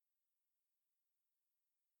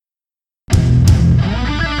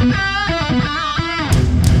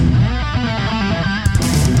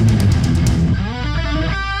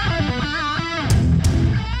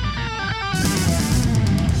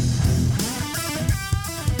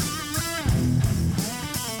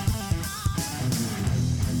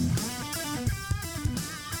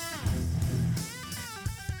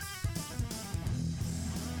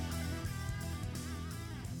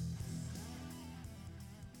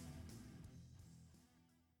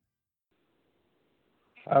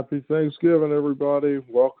Happy Thanksgiving, everybody.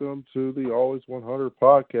 Welcome to the Always 100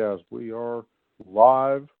 podcast. We are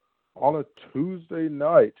live on a Tuesday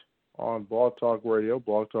night on Blog Talk Radio,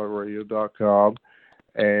 blogtalkradio.com,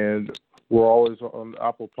 and we're always on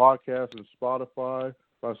Apple Podcasts and Spotify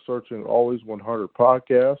by searching Always 100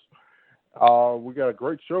 Podcast. We got a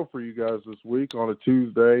great show for you guys this week on a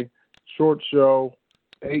Tuesday. Short show,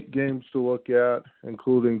 8 games to look at,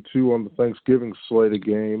 including 2 on the Thanksgiving slate of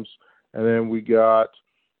games. And then we got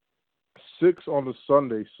 6 on the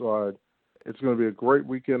Sunday side. It's going to be a great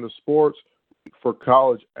weekend of sports for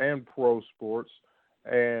college and pro sports.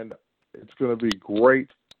 And it's going to be great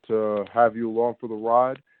to have you along for the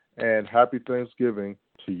ride. And happy Thanksgiving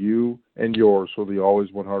to you and yours for the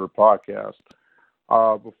Always 100 podcast.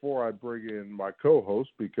 Before I bring in my co-host,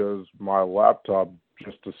 because my laptop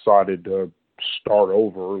just decided to start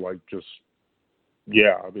over, just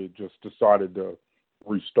decided to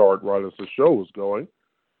restart right as the show was going.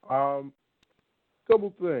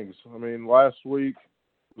 Couple things. Last week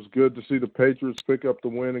it was good to see the Patriots pick up the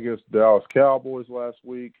win against the Dallas Cowboys last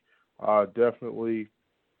week. Definitely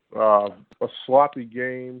a sloppy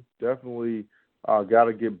game. Definitely got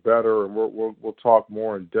to get better, and we'll talk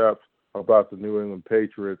more in depth about the New England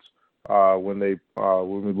Patriots when we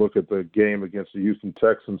look at the game against the Houston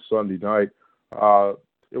Texans Sunday night.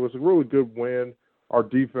 It was a really good win. Our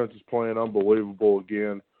defense is playing unbelievable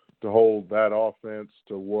again. To hold that offense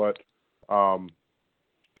to what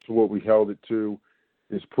we held it to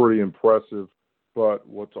is pretty impressive. But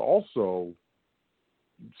what's also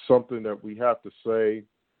something that we have to say,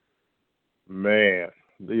 man,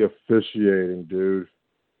 the officiating, dude.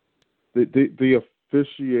 The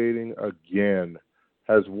officiating again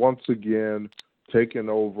has once again taken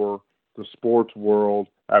over the sports world.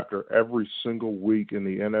 After every single week in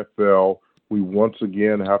the NFL, we once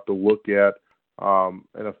again have to look at an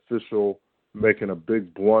official making a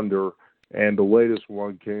big blunder, and the latest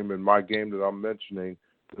one came in my game that I'm mentioning,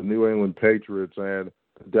 the New England Patriots and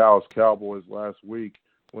the Dallas Cowboys last week,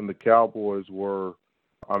 when the Cowboys were,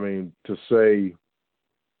 to say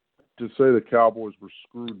the Cowboys were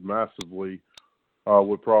screwed massively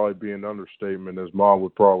would probably be an understatement, as Mom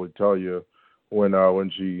would probably tell you when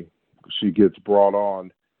she gets brought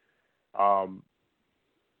on.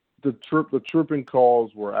 The tripping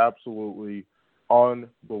calls were absolutely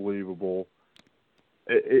unbelievable.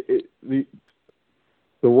 The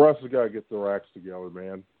refs have got to get their acts together,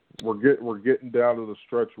 man. We're getting down to the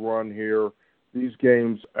stretch run here. These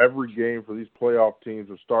games, every game for these playoff teams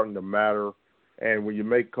are starting to matter. And when you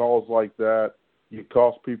make calls like that, you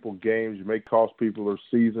cost people games, you may cost people their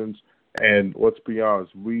seasons. And let's be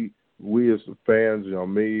honest, we as the fans,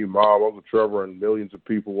 me, Mom, Uncle Trevor, and millions of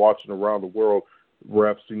people watching around the world,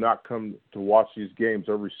 refs do not come to watch these games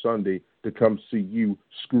every Sunday to come see you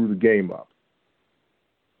screw the game up.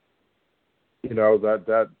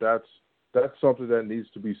 That's something that needs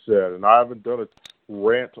to be said. And I haven't done a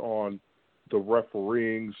rant on the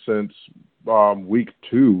refereeing since week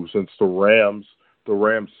 2, since the Rams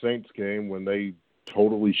Saints game, when they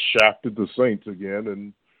totally shafted the Saints again.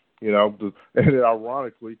 And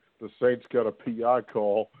ironically, the Saints got a PI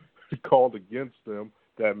call called against them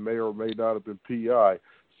that may or may not have been PI.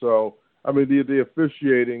 So, the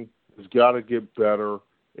officiating has got to get better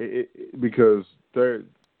because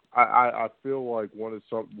I feel like one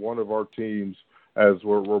of our teams, as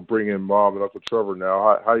we're bringing Mom and Uncle Trevor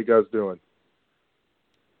now. How you guys doing?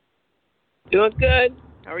 Doing good.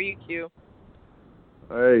 How are you, Q?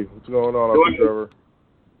 Hey, what's going on, Uncle Trevor?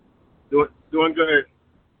 Doing good.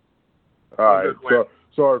 All right. So,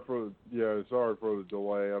 sorry for the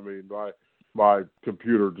delay. My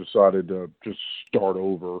computer decided to just start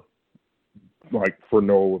over, for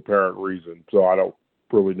no apparent reason. So I don't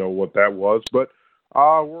really know what that was, but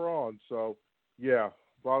we're on. So yeah,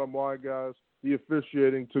 bottom line, guys, the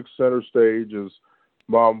officiating took center stage. As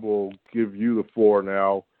Mom will give you the floor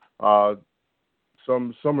now.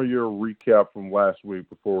 Some of your recap from last week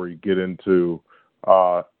before we get into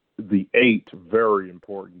the 8 very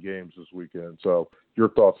important games this weekend. So your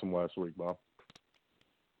thoughts from last week, Mom?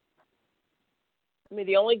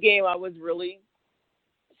 The only game I was really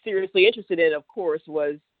seriously interested in, of course,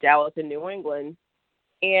 was Dallas and New England.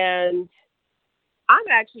 And I'm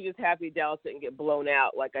actually just happy Dallas didn't get blown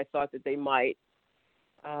out like I thought that they might.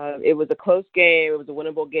 It was a close game. It was a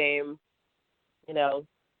winnable game. The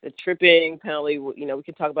tripping penalty, we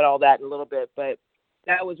can talk about all that in a little bit, but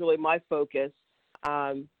that was really my focus.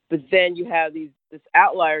 But then you have this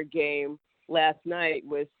outlier game last night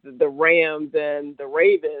with the Rams and the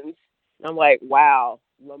Ravens. And I'm like, wow,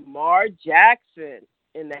 Lamar Jackson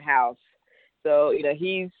in the house. So,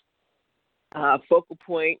 he's focal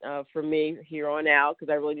point for me here on out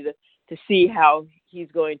because I really need to see how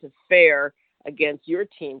he's going to fare against your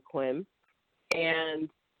team, Quinn. And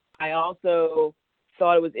I also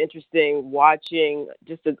thought it was interesting watching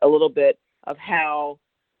just a little bit of how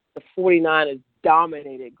the 49ers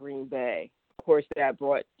dominated Green Bay. Of course, that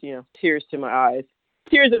brought, tears to my eyes,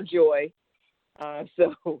 tears of joy.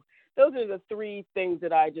 So those are the three things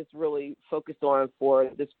that I just really focused on for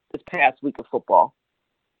this past week of football.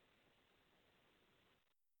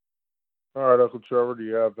 All right, Uncle Trevor, do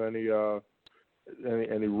you have any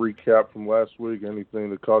recap from last week? Anything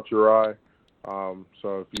that caught your eye?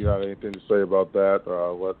 So if you had anything to say about that,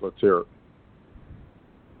 let's hear it.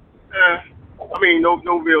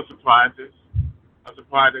 No real surprises. I'm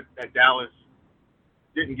surprised that Dallas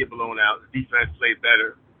didn't get blown out. The defense played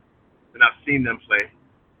better than I've seen them play.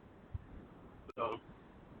 So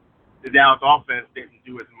the Dallas offense didn't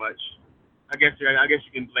do as much. I guess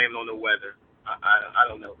you can blame it on the weather. I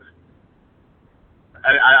don't know.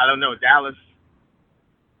 I don't know. Dallas,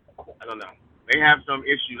 I don't know. They have some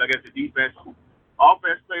issues. I guess the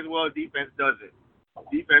offense plays well, defense doesn't.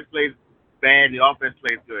 Defense plays bad, and the offense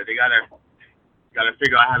plays good. They gotta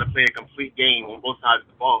figure out how to play a complete game on both sides of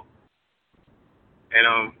the ball. And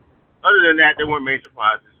other than that, there weren't many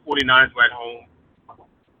surprises. 49ers were at home,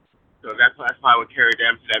 so that's probably what carried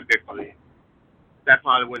them to that victory. That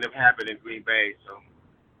probably wouldn't have happened in Green Bay. So,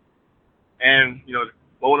 and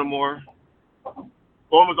Baltimore's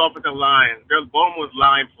offensive line, Baltimore's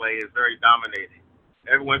line play is very dominating.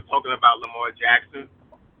 Everyone's talking about Lamar Jackson,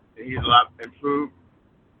 and he's a lot improved.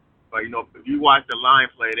 But if you watch the line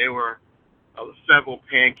play, they were several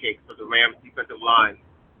pancakes for the Rams' defensive line.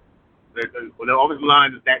 When the offensive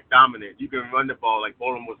line is that dominant, you can run the ball like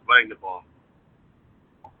Baltimore's running the ball.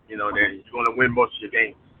 Then you're going to win most of your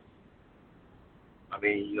games.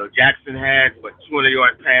 Jackson had 200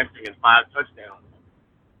 yards passing and 5 touchdowns.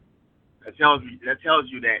 That tells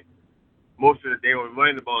you that most of the day were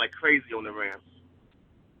running the ball like crazy on the Rams.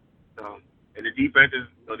 So, and the defense is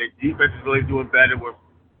really doing better with,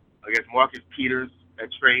 I guess, Marcus Peters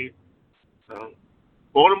at trade. So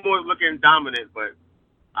Baltimore's looking dominant, but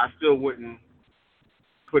I still wouldn't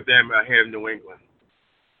put them ahead of New England.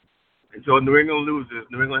 Until New England loses,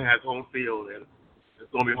 New England has home field, and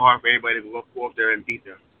it's going to be hard for anybody to go up there and beat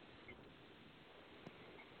them.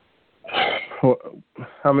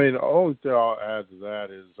 The only thing I'll add to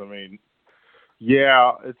that is,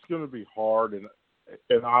 yeah, it's going to be hard, and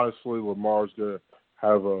honestly, Lamar's going to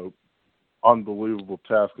have a unbelievable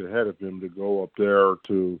task ahead of him to go up there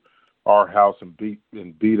to our house and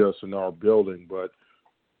beat us in our building. But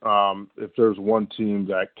if there's one team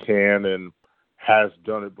that can and has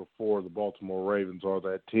done it before, the Baltimore Ravens are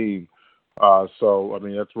that team. So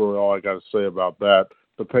that's really all I got to say about that.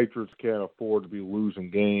 The Patriots can't afford to be losing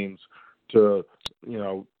games. You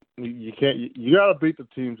can't. You got to beat the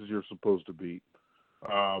teams that you're supposed to beat.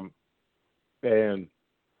 And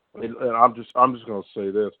I'm just going to say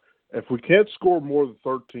this: if we can't score more than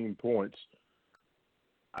 13 points,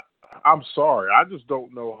 I'm sorry. I just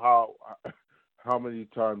don't know how many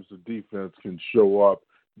times the defense can show up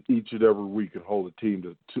each and every week and hold a team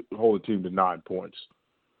to 9 points.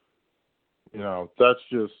 That's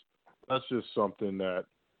just something that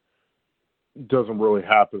doesn't really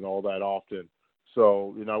happen all that often.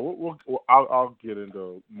 So I'll get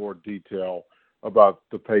into more detail about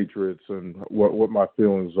the Patriots and what my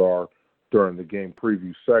feelings are during the game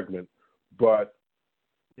preview segment. But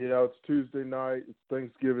it's Tuesday night. It's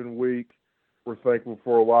Thanksgiving week. We're thankful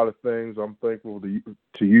for a lot of things. I'm thankful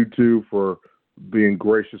to you two for being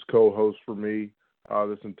gracious co-hosts for me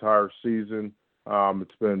this entire season.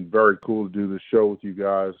 It's been very cool to do this show with you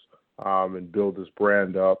guys and build this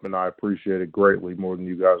brand up, and I appreciate it greatly, more than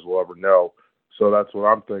you guys will ever know. So that's what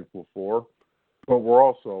I'm thankful for. But we're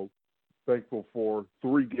also thankful for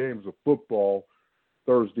 3 games of football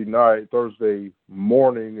Thursday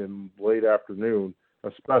morning, and late afternoon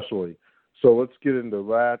especially. So let's get into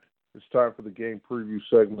that. It's time for the game preview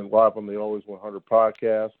segment live on the Always 100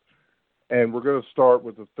 podcast. And we're going to start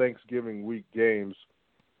with the Thanksgiving week games.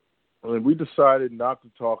 And we decided not to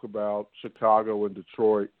talk about Chicago and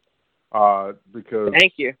Detroit because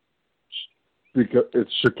Thank you. Because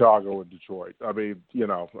it's Chicago and Detroit.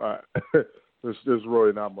 There's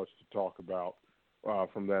really not much to talk about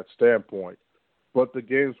from that standpoint. But the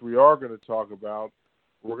games we are going to talk about,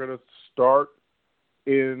 we're going to start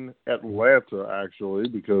in Atlanta, actually,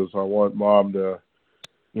 because I want Mom to,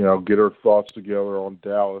 get her thoughts together on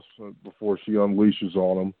Dallas before she unleashes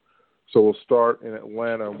on them. So we'll start in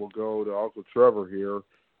Atlanta, and we'll go to Uncle Trevor here.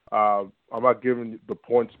 I'm not giving the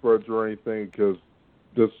point spreads or anything because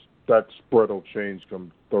that spread will change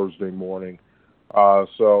come Thursday morning.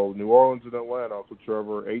 So New Orleans and Atlanta, Uncle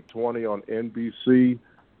Trevor, 8:20 on NBC.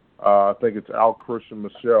 I think it's Al Christian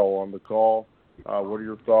Michelle on the call. What are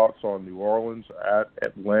your thoughts on New Orleans at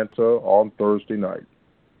Atlanta on Thursday night?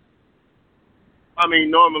 I mean,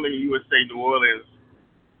 normally you would say New Orleans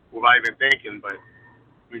without even thinking, but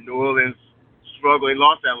I mean, New Orleans struggled and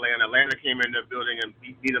lost Atlanta. Atlanta came in their building and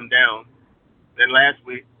beat them down. Then last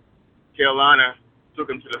week, Carolina took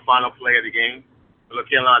them to the final play of the game. Well,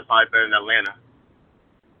 Carolina's probably better than Atlanta.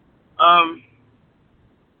 I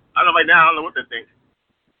don't know right now. I don't know what to think.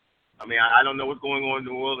 I mean, I don't know what's going on in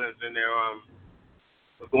New Orleans and their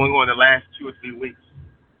what's going on in the last 2 or 3 weeks.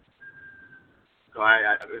 So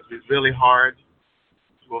it's really hard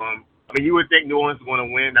to. I mean, you would think New Orleans is going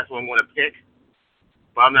to win. That's what I'm going to pick.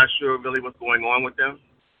 But I'm not sure really what's going on with them.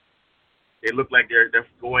 They look like they're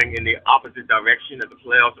going in the opposite direction as the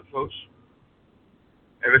playoffs approach.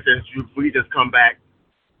 Ever since Drew Brees has come back,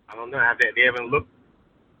 I don't know. They haven't looked.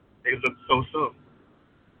 They look so.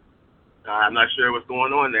 I'm not sure what's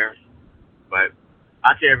going on there, but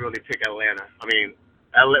I can't really pick Atlanta. I mean,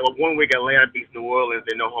 1 week Atlanta beats New Orleans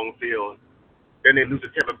in their home field, then they lose to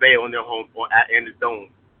Tampa Bay on their home in the dome.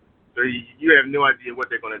 So you have no idea what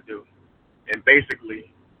they're going to do, and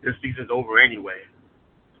basically this season's over anyway.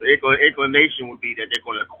 So the inclination would be that they're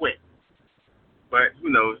going to quit, but who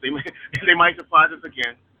knows? They might surprise us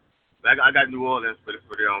again. But I got New Orleans for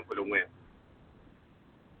the win.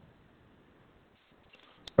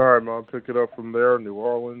 All right, man, pick it up from there, New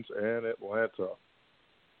Orleans and Atlanta.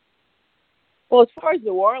 Well, as far as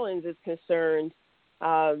New Orleans is concerned,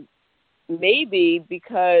 maybe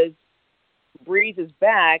because Breeze is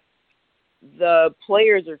back, the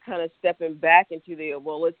players are kind of stepping back into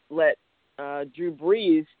let's let Drew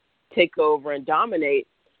Brees take over and dominate.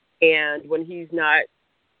 And when he's not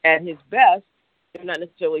at his best, they're not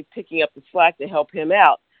necessarily picking up the slack to help him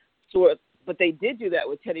out. But they did do that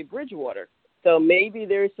with Teddy Bridgewater. So maybe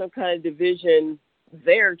there's some kind of division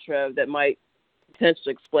there, Trev, that might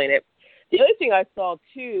potentially explain it. The other thing I saw,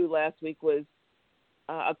 too, last week was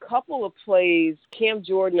a couple of plays. Cam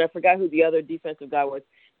Jordan, I forgot who the other defensive guy was,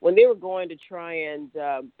 when they were going to try and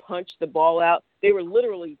punch the ball out, they were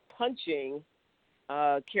literally punching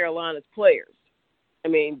Carolina's players. I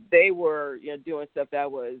mean, they were doing stuff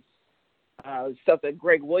that was stuff that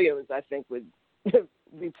Greg Williams, I think, would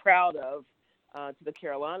be proud of to the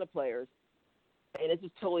Carolina players. And it's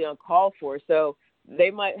just totally uncalled for. So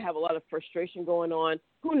they might have a lot of frustration going on.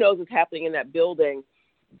 Who knows what's happening in that building?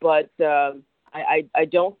 But I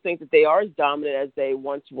don't think that they are as dominant as they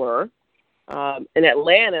once were. In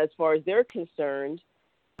Atlanta, as far as they're concerned,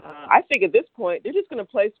 I think at this point they're just going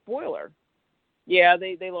to play spoiler. Yeah,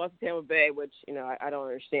 they lost to Tampa Bay, which I don't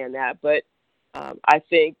understand that. But I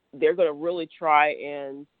think they're going to really try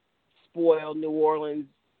and spoil New Orleans,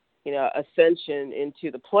 ascension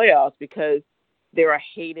into the playoffs because they're a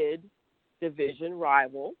hated division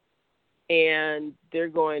rival, and they're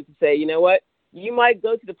going to say, you know what, you might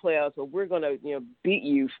go to the playoffs, but we're going to, beat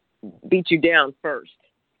you down first.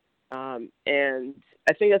 And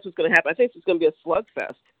I think that's what's going to happen. I think it's going to be a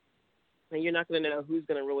slugfest, and you're not going to know who's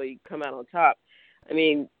going to really come out on top. I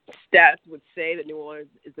mean, stats would say that New Orleans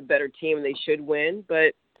is the better team and they should win,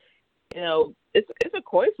 but it's a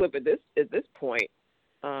coin flip at this point,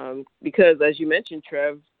 because as you mentioned,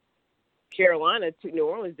 Trev, Carolina took New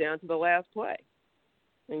Orleans down to the last play.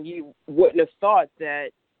 And you wouldn't have thought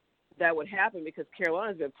that would happen because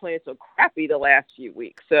Carolina's been playing so crappy the last few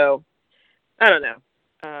weeks. So, I don't know.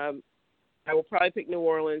 I will probably pick New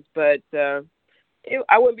Orleans, but I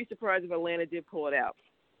wouldn't be surprised if Atlanta did pull it out.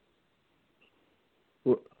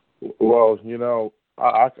 Well,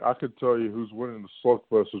 I could tell you who's winning the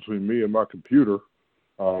slugfest between me and my computer,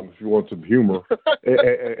 if you want some humor.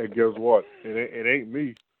 and guess what? It ain't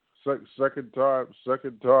me. Second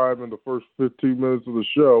time in the first 15 minutes of the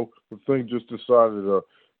show, the thing just decided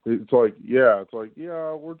it's like,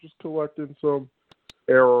 we're just collecting some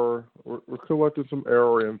error. We're collecting some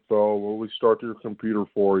error info. We'll restart your computer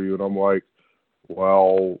for you. And I'm like,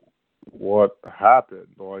 well, what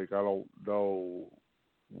happened? Like, I don't know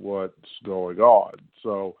what's going on.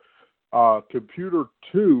 So, computer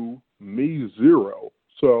 2, me 0.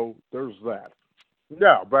 So there's that.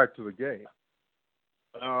 Now, back to the game.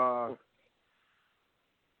 I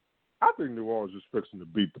think New Orleans is fixing to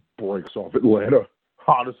beat the brakes off Atlanta.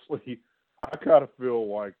 Honestly, I kind of feel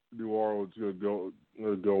like New Orleans is going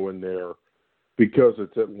to go in there because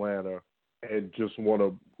it's Atlanta and just want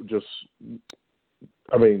to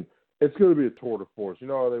it's going to be a tour de force.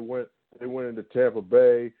 They went into Tampa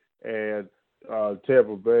Bay and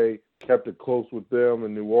Tampa Bay kept it close with them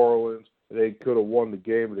in New Orleans, they could have won the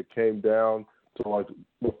game, and it came down to like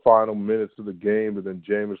the final minutes of the game, and then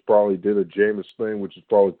Jameis probably did a Jameis thing, which is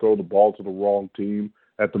probably throw the ball to the wrong team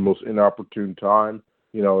at the most inopportune time.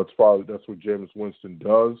 That's what Jameis Winston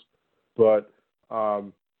does. But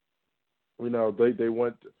they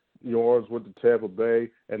went. New Orleans went to Tampa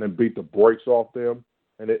Bay and then beat the brakes off them,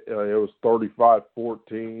 and it was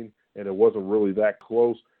 35-14, and it wasn't really that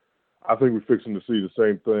close. I think we're fixing to see the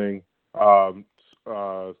same thing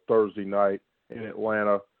Thursday night in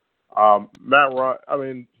Atlanta. Matt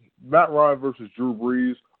Ryan versus Drew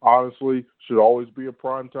Brees, honestly, should always be a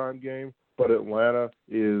primetime game, but Atlanta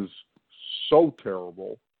is so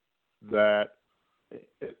terrible that,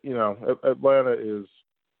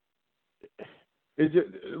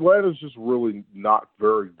 Atlanta's just really not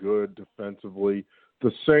very good defensively.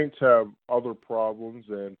 The Saints have other problems,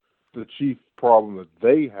 and the chief problem that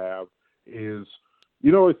they have is,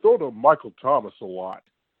 they throw to Michael Thomas a lot.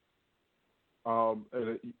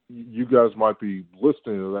 You guys might be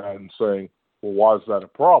listening to that and saying, well, why is that a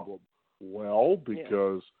problem? Well,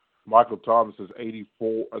 because Michael Thomas has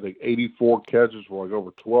 84 catches for like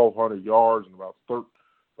over 1,200 yards and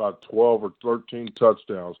about 12 or 13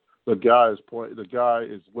 touchdowns. The guy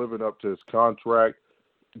is living up to his contract.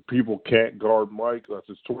 People can't guard Mike. That's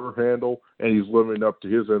his Twitter handle, and he's living up to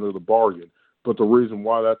his end of the bargain. But the reason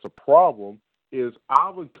why that's a problem is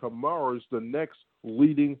Alvin Kamara is the next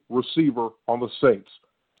leading receiver on the Saints,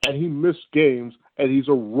 and he missed games, and he's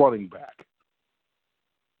a running back.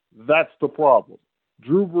 That's the problem.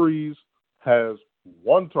 Drew Brees has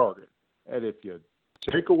one target, and if you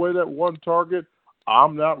take away that one target,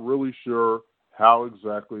 I'm not really sure how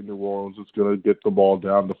exactly New Orleans is going to get the ball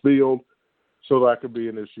down the field, so that could be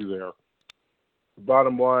an issue there.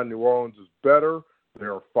 Bottom line, New Orleans is better. They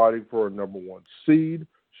are fighting for a number one seed.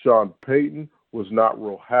 Sean Payton was not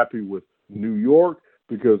real happy with New York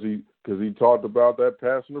because he talked about that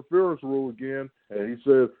pass interference rule again, and he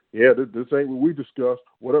said, this ain't what we discussed.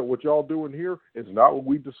 What y'all doing here is not what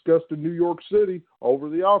we discussed in New York City over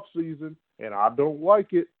the offseason, and I don't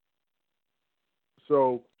like it.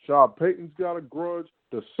 So Sean Payton's got a grudge.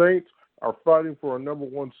 The Saints are fighting for a number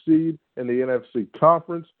one seed in the NFC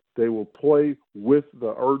Conference. They will play with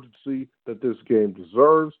the urgency that this game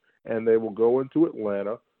deserves, and they will go into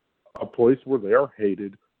Atlanta, a place where they are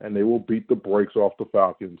hated, and they will beat the brakes off the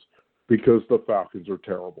Falcons because the Falcons are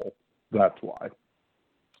terrible. That's why.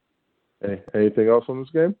 Anything else on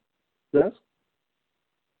this game? Yes?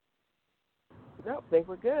 No, think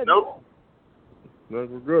we're good. Nope. No,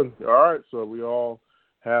 we're good. All right, so we all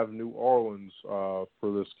have New Orleans for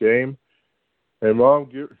this game. Hey, Mom,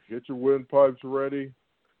 get your windpipes ready.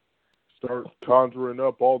 Start conjuring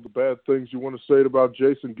up all the bad things you want to say about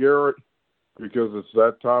Jason Garrett, because it's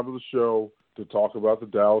that time of the show to talk about the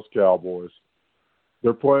Dallas Cowboys.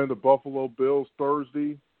 They're playing the Buffalo Bills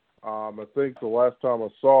Thursday. I think the last time I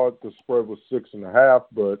saw it, the spread was 6.5,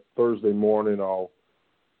 but Thursday morning I'll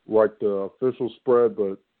write the official spread,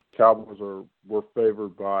 but Cowboys were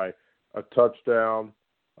favored by a touchdown.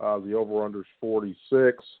 The over-under is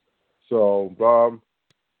 46. So, Bob,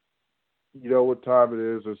 you know what time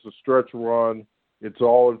it is. It's a stretch run. It's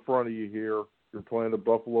all in front of you here. You're playing the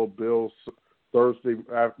Buffalo Bills Thursday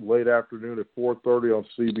late afternoon at 4:30 on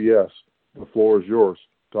CBS. The floor is yours.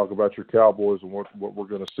 Talk about your Cowboys and what we're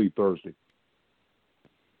going to see Thursday.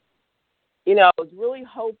 I was really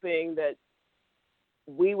hoping that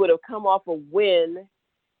we would have come off a win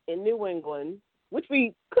in New England, which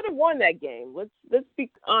we could have won that game. Let's be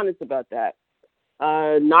honest about that.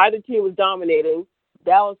 Neither team was dominating.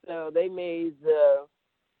 Dallas, though, they made the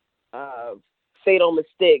fatal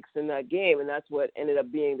mistakes in that game, and that's what ended up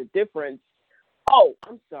being the difference. Oh,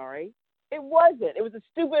 I'm sorry. It wasn't. It was a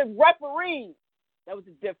stupid referee. That was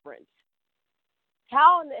the difference.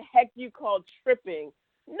 How in the heck do you call tripping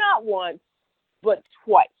not once, but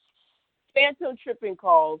twice? Phantom tripping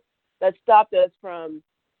calls that stopped us from,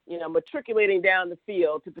 matriculating down the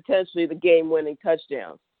field to potentially the game-winning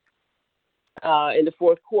touchdowns in the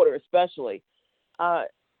fourth quarter, especially. I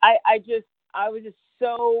was just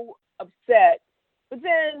so upset. But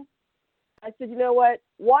then I said, you know what?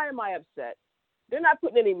 Why am I upset? They're not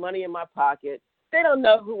putting any money in my pocket. They don't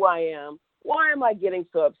know who I am. Why am I getting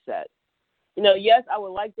so upset? Yes, I would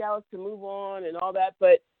like Dallas to move on and all that,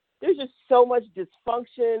 but there's just so much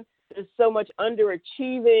dysfunction. There's so much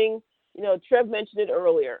underachieving. Trev mentioned it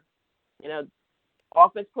earlier.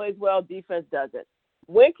 Offense plays well, defense doesn't.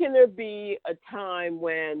 When can there be a time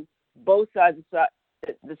when both sides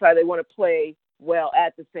decide they want to play well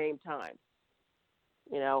at the same time?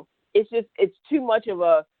 It's too much of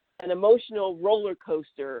an emotional roller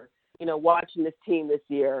coaster, watching this team this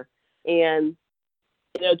year. And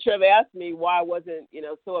Trevor asked me why I wasn't,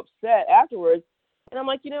 so upset afterwards. And I'm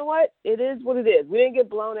like, you know what? It is what it is. We didn't get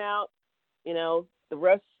blown out. The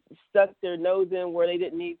refs stuck their nose in where they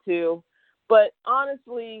didn't need to. But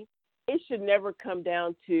honestly, it should never come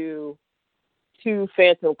down to two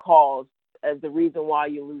phantom calls as the reason why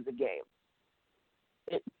you lose a game.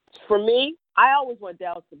 For me, I always want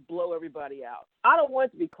Dallas to blow everybody out. I don't want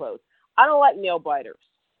it to be close. I don't like nail biters.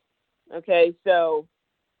 Okay, so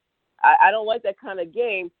I don't like that kind of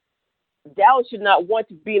game. Dallas should not want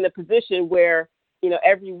to be in a position where,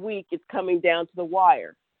 every week it's coming down to the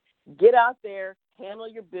wire. Get out there,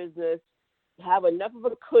 handle your business, have enough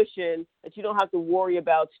of a cushion that you don't have to worry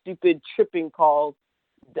about stupid tripping calls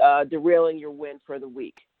derailing your win for the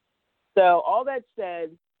week. So all that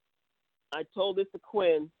said, I told this to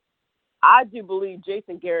Quinn, I do believe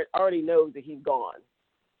Jason Garrett already knows that he's gone.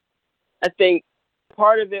 I think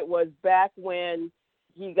part of it was back when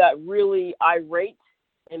he got really irate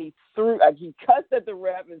and he cussed at the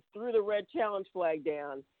ref and threw the red challenge flag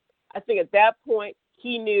down. I think at that point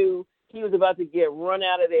he knew he was about to get run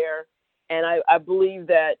out of there. And I believe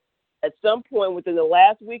that at some point within the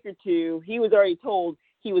last week or two, he was already told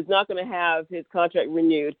he was not going to have his contract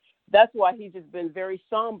renewed. That's why he's just been very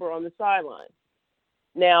somber on the sideline.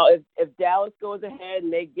 Now, if Dallas goes ahead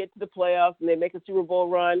and they get to the playoffs and they make a Super Bowl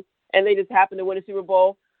run and they just happen to win a Super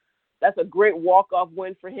Bowl, that's a great walk-off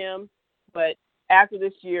win for him. But after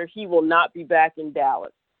this year, he will not be back in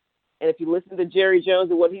Dallas. And if you listen to Jerry Jones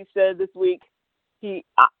and what he said this week,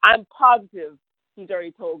 I'm positive he's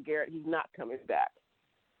already told Garrett he's not coming back.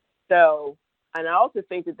 So, and I also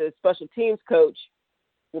think that the special teams coach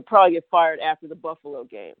will probably get fired after the Buffalo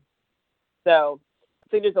game. So I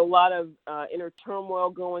think there's a lot of inner turmoil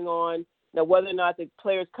going on. Now, whether or not the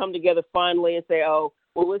players come together finally and say, oh,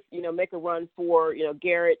 well, let's, make a run for,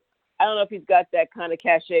 Garrett, I don't know if he's got that kind of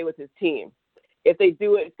cachet with his team. If they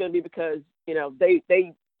do it, it's going to be because,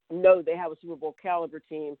 they know they have a Super Bowl caliber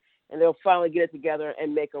team and they'll finally get it together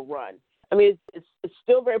and make a run. I mean, it's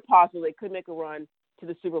still very possible they could make a run to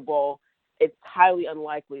the Super Bowl. It's highly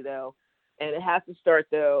unlikely, though. And it has to start,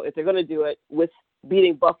 though, if they're going to do it, with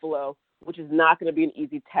beating Buffalo, which is not going to be an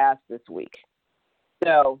easy task this week.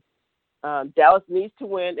 So Dallas needs to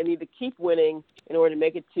win. They need to keep winning in order to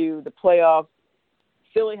make it to the playoffs.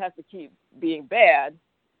 Philly has to keep being bad,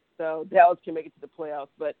 so Dallas can make it to the playoffs.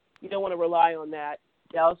 But you don't want to rely on that.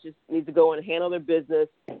 Dallas just needs to go and handle their business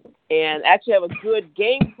and actually have a good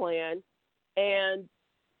game plan and,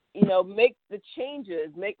 make the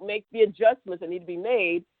changes, make the adjustments that need to be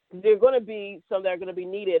made. There are going to be some that are going to be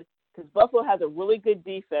needed because Buffalo has a really good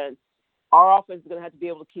defense. Our offense is going to have to be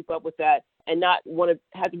able to keep up with that and not want to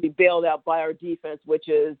have to be bailed out by our defense, which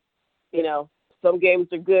is, some games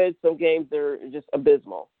are good, some games are just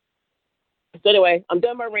abysmal. So anyway, I'm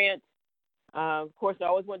done my rant. Of course, I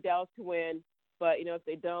always want Dallas to win, but, if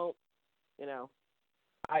they don't,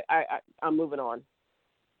 I'm moving on.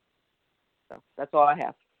 So that's all I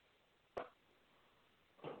have.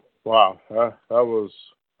 Wow, that was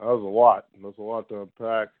a lot. That's a lot to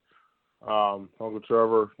unpack. Uncle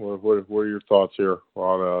Trevor, what are your thoughts here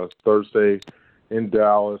on Thursday in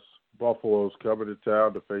Dallas? Buffalo's coming to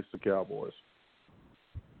town to face the Cowboys.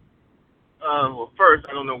 Well, first,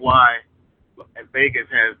 I don't know why Vegas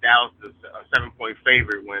has Dallas as a 7-point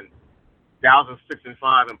favorite when Dallas is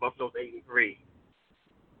 6-5 and Buffalo's 8-3.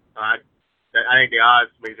 I think the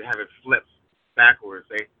odds maybe have it flipped backwards.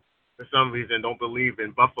 They, for some reason, don't believe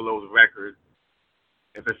in Buffalo's record,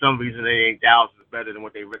 and for some reason, they think Dallas is better than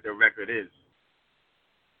what their record is.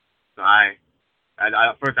 So I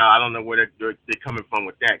don't know where they're coming from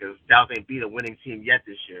with that because Dallas ain't beat a winning team yet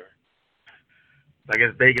this year. So I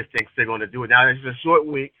guess Vegas thinks they're going to do it. Now, it's a short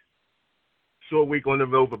week on the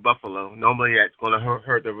road for Buffalo. Normally, that's going to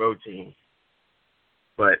hurt the road team.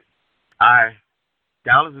 But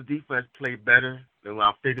Dallas' defense played better than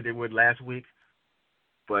I figured they would last week.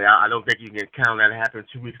 But I don't think you can count on that to happen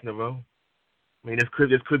 2 weeks in a row. I mean,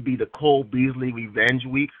 this could be the Cole Beasley revenge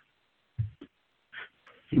week.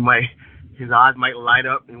 His eyes might light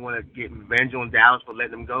up and want to get revenge on Dallas for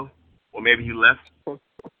letting him go, or maybe he left.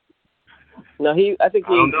 No, I think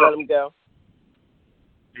he let him go.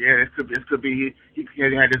 Yeah, this could be he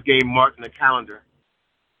had this game marked in the calendar.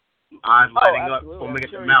 Eyes lighting up, foaming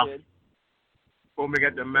at the mouth. Foaming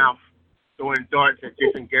at the mouth, throwing darts at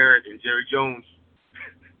Jason Garrett and Jerry Jones.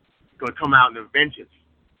 Going to come out in a vengeance.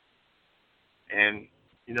 And,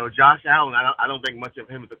 Josh Allen, I don't think much of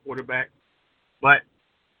him as a quarterback, but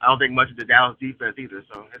I don't think much of the Dallas defense either,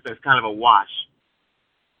 so it's kind of a wash.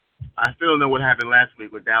 I still don't know what happened last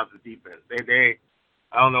week with Dallas' defense. I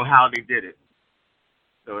don't know how they did it.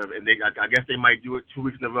 So I guess they might do it 2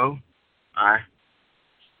 weeks in a row.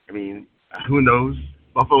 I mean, who knows?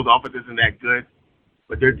 Buffalo's offense isn't that good,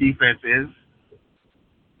 but their defense is.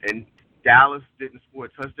 And Dallas didn't score a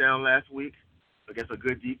touchdown last week against a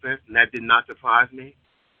good defense, and that did not surprise me.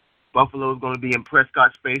 Buffalo's going to be in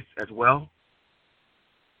Prescott's face as well.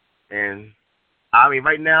 And, I mean,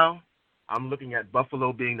 right now, I'm looking at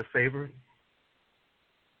Buffalo being the favorite.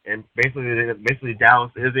 And basically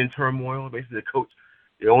Dallas is in turmoil. Basically,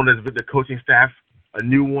 the owners with the coaching staff, a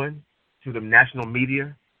new one to the national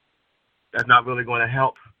media. That's not really going to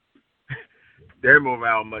help their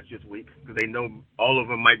morale much this week because they know all of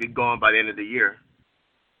them might be gone by the end of the year.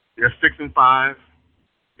 They're 6-5.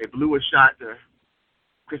 They blew a shot to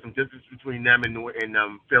create some distance between them and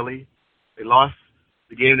Philly. They lost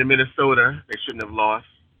the game to Minnesota. They shouldn't have lost.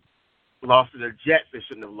 Lost to the Jets. They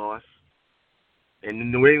shouldn't have lost. In the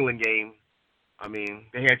New England game, I mean,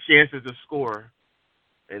 they had chances to score,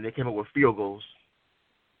 and they came up with field goals.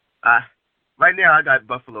 Right now, I got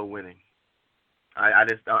Buffalo winning. I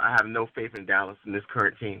have no faith in Dallas in this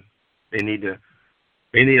current team. They need a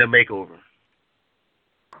makeover.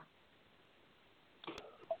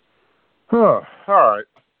 All right.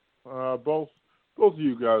 Both of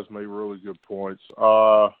you guys made really good points.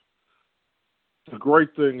 The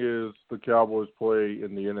great thing is the Cowboys play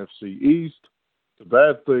in the NFC East. The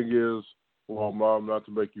bad thing is, well, Mom, not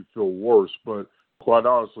to make you feel worse, but quite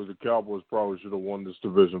honestly, the Cowboys probably should have won this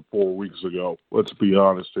division 4 weeks ago. Let's be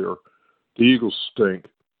honest here. The Eagles stink.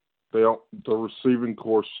 The receiving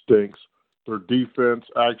corps stinks. Their defense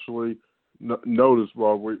actually, notice,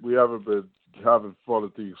 Bob, we haven't been having fun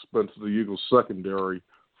at the expense of the Eagles secondary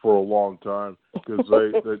for a long time because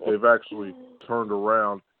they've actually turned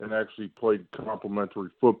around and actually played complimentary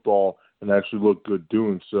football and actually looked good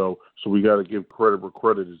doing so. So we got to give credit where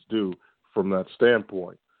credit is due from that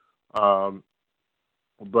standpoint.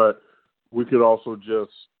 But we could also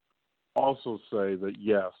say that,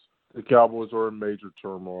 yes, the Cowboys are in major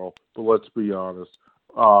turmoil, but let's be honest.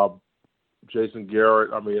 Jason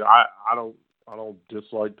Garrett, I mean, I don't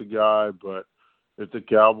dislike the guy, but if the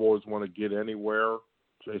Cowboys want to get anywhere,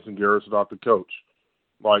 Jason Garrett's not the coach.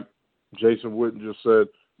 Like Jason Witten just said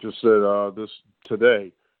this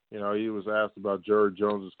today. You know, he was asked about Jerry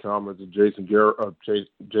Jones's comments, and Jason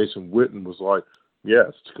Witten was like, "Yeah,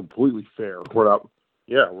 it's completely fair. We're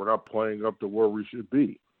not playing up to where we should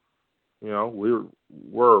be. You know,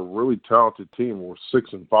 we're a really talented team. We're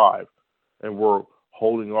 6-5, and we're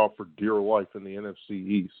holding off for dear life in the NFC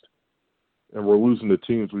East, and we're losing to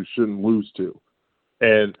teams we shouldn't lose to."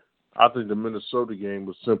 And I think the Minnesota game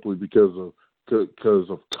was simply because of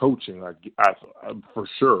coaching. I for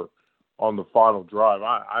sure on the final drive.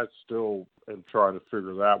 I still am trying to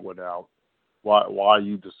figure that one out. Why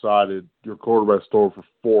you decided your quarterback throw for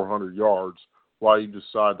 400 yards? Why you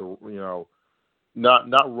decide to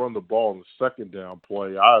not run the ball in the second down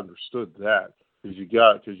play? I understood that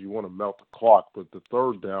because you want to melt the clock. But the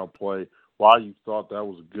third down play, why you thought that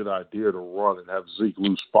was a good idea to run and have Zeke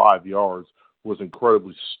lose 5 yards was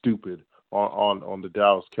incredibly stupid on the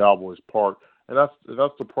Dallas Cowboys' part, and that's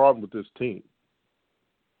the problem with this team.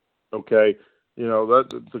 Okay, you know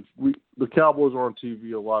the Cowboys are on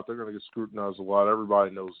TV a lot. They're going to get scrutinized a lot.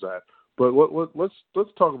 Everybody knows that. But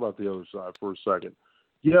let's talk about the other side for a second.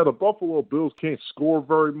 Yeah, the Buffalo Bills can't score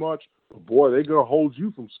very much, but boy, they're going to hold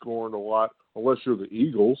you from scoring a lot unless you're the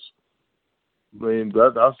Eagles. I mean,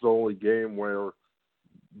 that's the only game where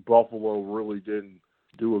Buffalo really didn't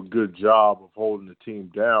do a good job of holding the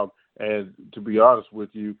team down. And to be honest with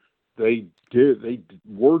you, they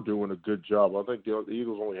were doing a good job. I think the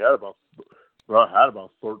Eagles only had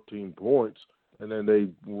about 13 points, and then they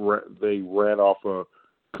ran off a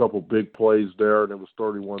couple big plays there, and it was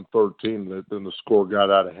 31-13. Then the score got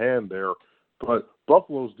out of hand there. But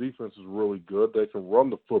Buffalo's defense is really good. They can run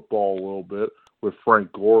the football a little bit with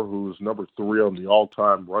Frank Gore, who is number 3 on the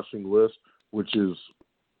all-time rushing list, which is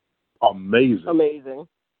amazing. Amazing.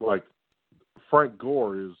 Like, Frank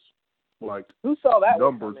Gore is, like, who saw that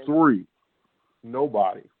number 3.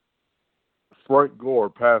 Nobody. Frank Gore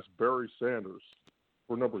passed Barry Sanders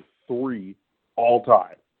for number 3 all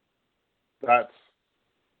time. That's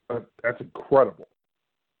incredible.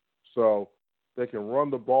 So they can run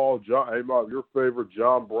the ball. Hey, Bob, your favorite,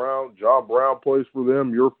 John Brown. John Brown plays for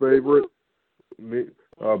them. Your favorite,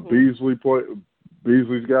 Beasley's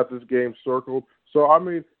got this game circled. So I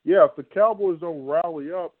mean, yeah, if the Cowboys don't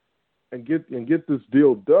rally up and get this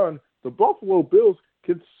deal done, the Buffalo Bills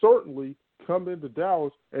can certainly come into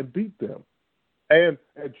Dallas and beat them. And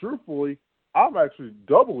truthfully, I'm actually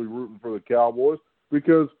doubly rooting for the Cowboys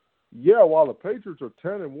because, yeah, while the Patriots are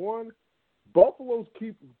 10-1, Buffalo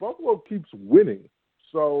keeps winning.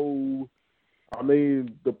 So I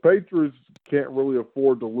mean, the Patriots can't really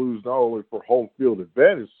afford to lose not only for home field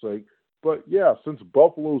advantage sake, but yeah, since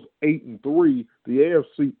Buffalo's 8-3, the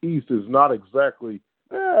AFC East is not exactly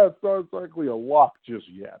it's not exactly a lock just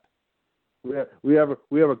yet. We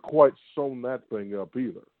haven't quite sewn that thing up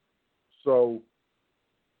either. So,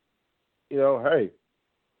 hey,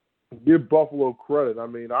 give Buffalo credit. I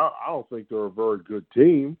mean, I don't think they're a very good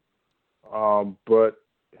team, but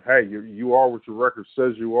hey, you are what your record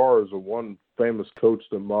says you are. As a one famous coach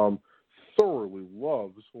that Mom thoroughly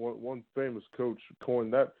loves. One famous coach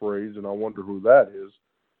coined that phrase, and I wonder who that is.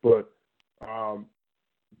 But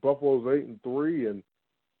Buffalo's 8-3, and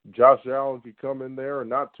Josh Allen can come in there and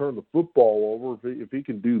not turn the football over. If he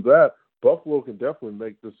can do that, Buffalo can definitely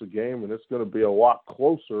make this a game, and it's going to be a lot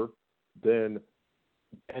closer than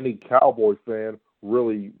any Cowboy fan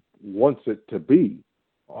really wants it to be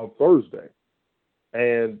on Thursday.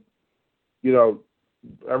 And,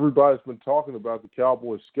 everybody's been talking about the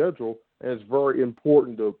Cowboys' schedule, and it's very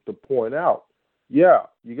important to point out. Yeah,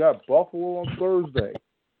 you got Buffalo on Thursday.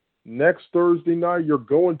 Next Thursday night, you're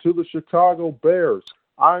going to the Chicago Bears.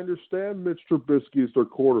 I understand Mitch Trubisky is their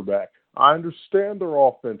quarterback. I understand their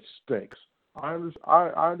offense stinks. I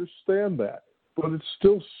understand that. But it's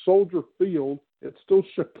still Soldier Field. It's still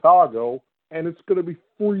Chicago, and it's going to be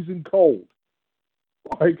freezing cold.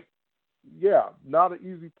 Not an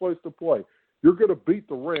easy place to play. You're going to beat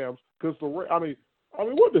the Rams because I mean,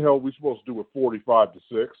 what the hell are we supposed to do with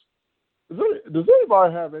 45-6? Does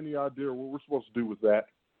anybody have any idea what we're supposed to do with that?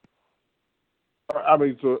 I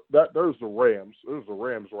mean, so there's the Rams. There's the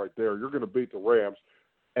Rams right there. You're going to beat the Rams.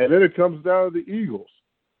 And then it comes down to the Eagles.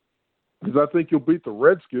 Because I think you'll beat the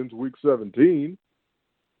Redskins week 17.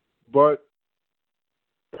 But,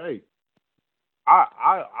 hey,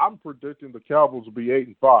 I'm predicting the Cowboys will be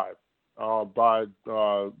 8-5 by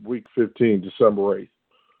week 15, December 8th.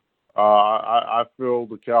 I feel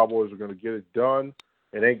the Cowboys are going to get it done.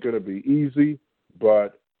 It ain't going to be easy.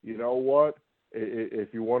 But you know what?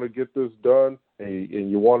 If you want to get this done and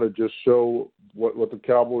you want to just show what the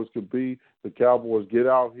Cowboys could be, the Cowboys get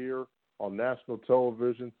out here on national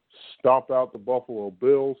television, stomp out the Buffalo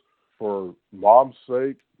Bills for Mom's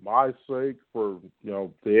sake, my sake, for the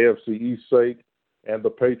AFC East sake, and the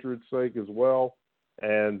Patriots' sake as well,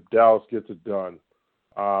 and Dallas gets it done.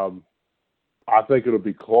 I think it'll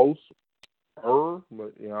be close, but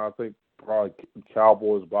I think probably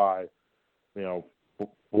Cowboys by 4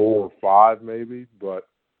 or 5 maybe, but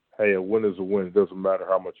hey, a win is a win. It doesn't matter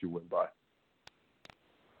how much you win by.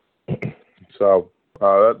 So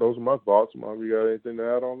those are my thoughts. Mom, you got anything to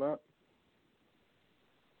add on that?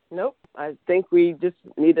 Nope. I think we just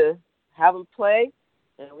need to have them play,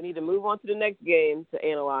 and we need to move on to the next game to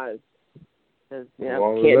analyze. Because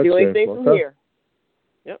can't do anything from here.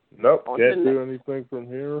 Yep. Nope, can't do anything from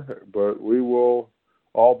here. But we will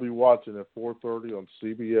all be watching at 4:30 on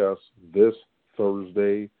CBS this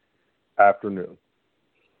Thursday afternoon.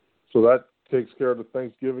 So that takes care of the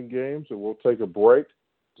Thanksgiving games, and we'll take a break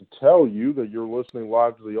to tell you that you're listening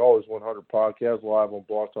live to the Always 100 podcast, live on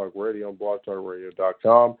Blog Talk Radio and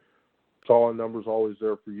blogtalkradio.com. Call-in number's always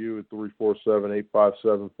there for you at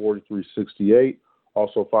 347-857-4368.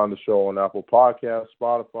 Also find the show on Apple Podcasts,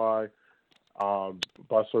 Spotify,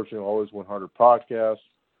 by searching Always 100 Podcast.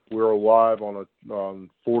 We're live on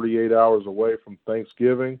 48 hours away from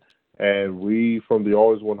Thanksgiving, and we from the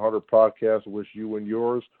Always 100 Podcast wish you and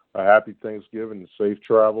yours a happy Thanksgiving and safe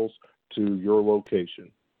travels to your location.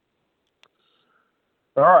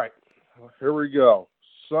 All right, here we go.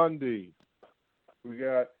 Sunday, we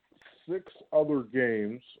got 6 other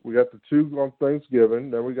games. We got the 2 on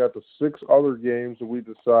Thanksgiving. Then we got the 6 other games that we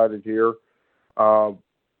decided here.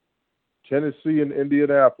 Tennessee and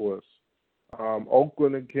Indianapolis.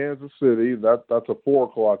 Oakland and Kansas City. That's a 4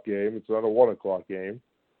 o'clock game. It's not a 1 o'clock game.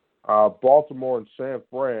 Baltimore and San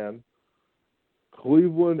Fran.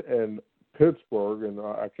 Cleveland and Pittsburgh. And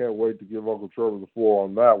I can't wait to give Uncle Trevor the floor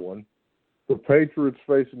on that one. The Patriots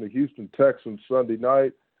facing the Houston Texans Sunday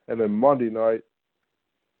night. And then Monday night,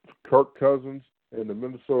 Kirk Cousins and the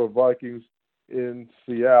Minnesota Vikings in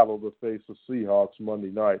Seattle to face the Seahawks Monday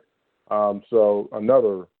night. So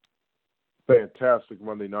another fantastic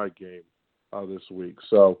Monday night game this week.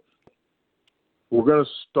 So we're going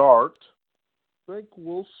to start. I think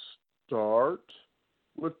we'll start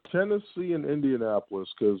with Tennessee and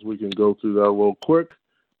Indianapolis because we can go through that real quick.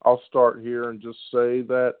 I'll start here and just say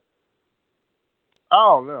that, I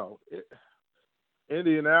don't know.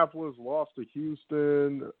 Indianapolis lost to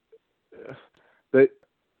Houston. I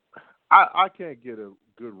can't get a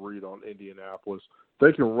good read on Indianapolis.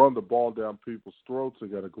 They can run the ball down people's throats. They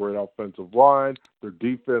got a great offensive line. Their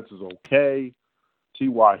defense is okay.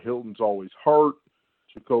 T.Y. Hilton's always hurt.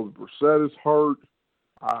 Jacoby Brissett is hurt.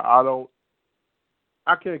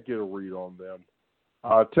 I can't get a read on them.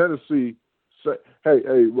 Tennessee,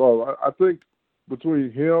 well, I think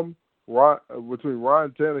between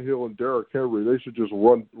Ryan Tannehill and Derrick Henry, they should just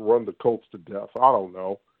run the Colts to death. I don't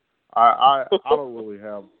know. I don't really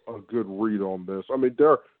have a good read on this. I mean,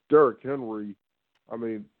 Derrick Henry, I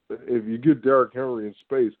mean, if you get Derrick Henry in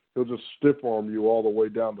space, he'll just stiff arm you all the way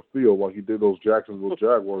down the field like he did those Jacksonville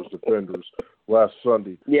Jaguars defenders last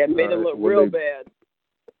Sunday. Yeah, it made them look real bad.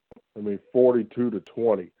 I mean,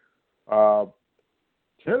 42-20.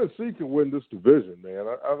 Tennessee can win this division, man.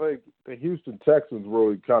 I think the Houston Texans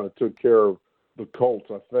really kind of took care of the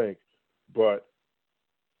Colts, I think. But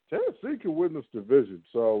Tennessee can win this division.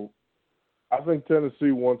 So I think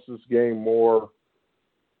Tennessee wants this game more.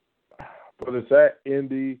 But it's at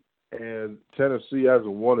Indy, and Tennessee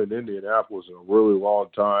hasn't won in Indianapolis in a really long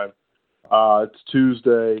time. It's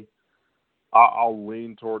Tuesday. I'll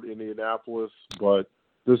lean toward Indianapolis, but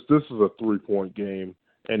this is a 3-point game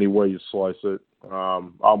any way you slice it.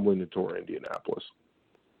 I'm leaning toward Indianapolis.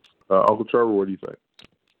 Uncle Trevor, what do you think?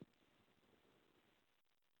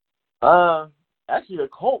 Actually, the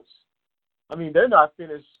Colts. I mean, they're not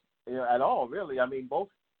finished at all, really. I mean, both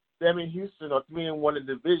them and Houston are 3-1 in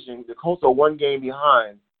the division. The Colts are 1 game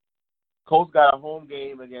behind. Colts got a home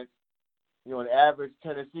game against, an average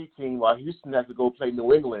Tennessee team, while Houston has to go play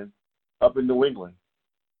New England up in New England,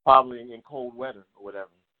 probably in cold weather or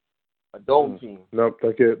whatever. A dome team. Nope,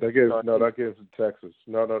 that game's in Texas.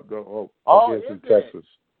 No. That game's in Texas.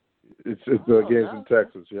 It's the game's in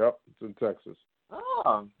Texas. Yep, it's in Texas.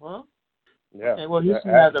 Oh, well. Yeah. Okay, well,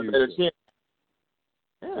 Houston has a better chance.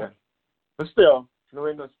 Yeah. But still, New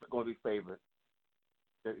England's going to be favored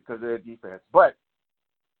because of their defense. But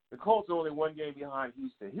the Colts are only 1 game behind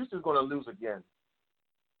Houston. Houston's going to lose again.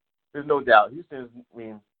 There's no doubt.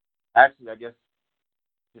 Actually, I guess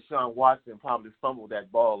Deshaun Watson probably fumbled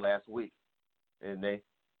that ball last week. And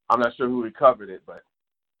I'm not sure who recovered it, but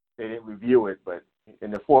they didn't review it. But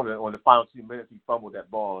in the final 2 minutes, he fumbled that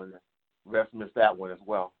ball, and the refs missed that one as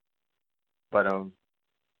well. But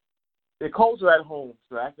the Colts are at home,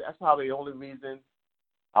 so that's probably the only reason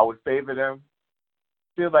I would favor them.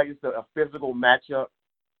 Feels like it's a physical matchup.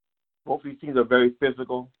 Both these teams are very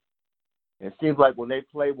physical. And it seems like when they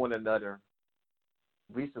play one another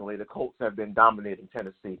recently, the Colts have been dominating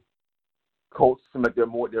Tennessee. Colts seem like they're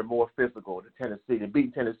more physical than Tennessee. They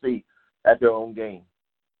beat Tennessee at their own game.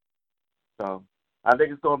 So I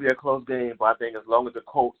think it's going to be a close game, but I think as long as the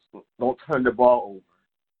Colts don't turn the ball over,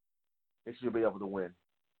 they should be able to win.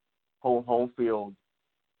 Home field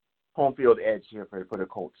edge here for the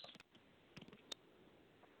Colts.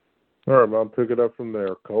 All right, man, pick it up from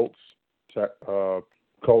there.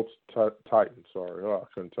 Titans. Sorry, I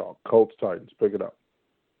couldn't talk. Colts, Titans. Pick it up.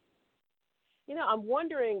 I'm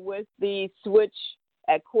wondering with the switch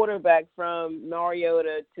at quarterback from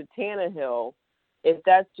Mariota to Tannehill, if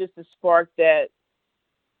that's just a spark that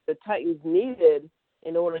the Titans needed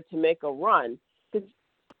in order to make a run. Because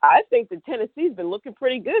I think that Tennessee's been looking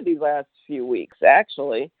pretty good these last few weeks,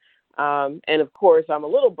 actually. And, of course, I'm a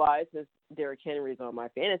little biased since Derrick Henry's on my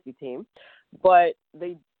fantasy team. But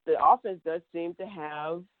the offense does seem to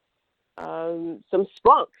have some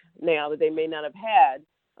spunk now that they may not have had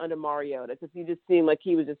under Mariota, because he just seemed like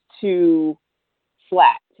he was just too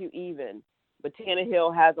flat, too even. But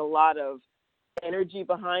Tannehill has a lot of energy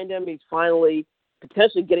behind him. He's finally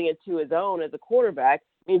potentially getting into his own as a quarterback.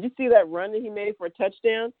 I mean, did you see that run that he made for a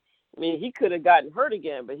touchdown? I mean, he could have gotten hurt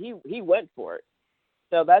again, but he went for it.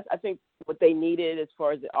 So that's, I think, what they needed as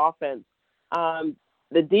far as the offense.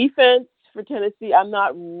 The defense for Tennessee, I'm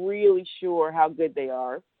not really sure how good they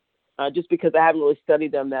are, just because I haven't really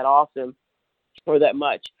studied them that often or that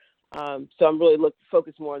much. So I'm really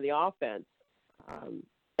focused more on the offense.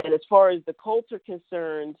 And as far as the Colts are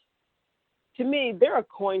concerned, to me, they're a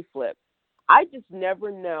coin flip. I just never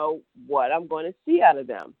know what I'm going to see out of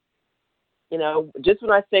them. Just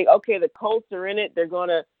when I think, okay, the Colts are in it, they're going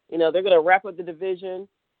to wrap up the division,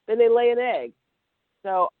 then they lay an egg.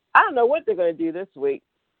 So I don't know what they're going to do this week.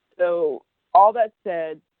 So all that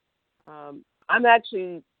said, I'm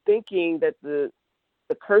actually thinking that the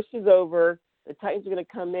curse is over. The Titans are going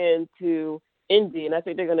to come in to Indy, and I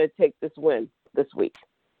think they're going to take this win this week.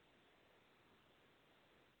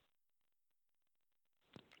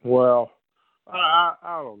 Well,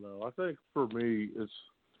 I don't know. I think for me,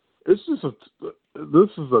 this is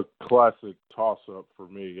a classic toss-up for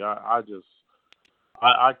me. I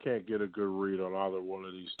can't get a good read on either one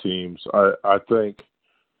of these teams. I think,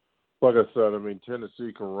 like I said, I mean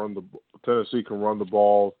Tennessee can run the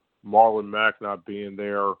ball. Marlon Mack not being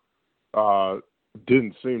there,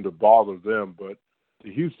 didn't seem to bother them, but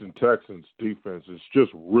the Houston Texans defense is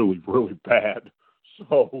just really, really bad.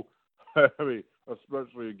 So, I mean,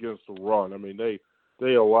 especially against the run. I mean, they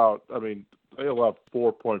allowed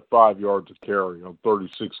 4.5 yards a carry on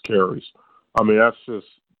 36 carries. I mean, that's just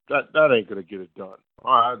that ain't gonna get it done.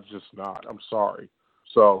 It's just not. I'm sorry.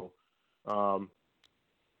 So,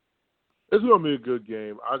 it's gonna be a good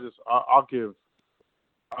game. I'll give.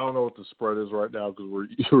 I don't know what the spread is right now because we're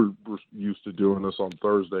used to doing this on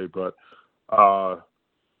Thursday, but I'll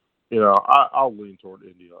lean toward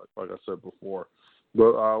India, like I said before.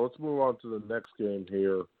 But let's move on to the next game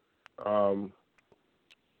here.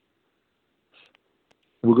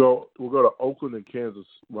 We'll go to Oakland and Kansas.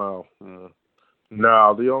 Well,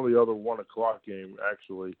 now the only other 1:00 game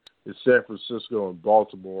actually is San Francisco and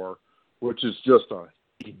Baltimore, which is just an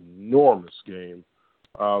enormous game.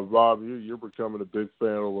 Rob, you're becoming a big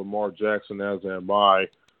fan of Lamar Jackson, as am I.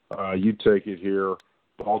 You take it here,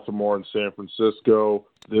 Baltimore and San Francisco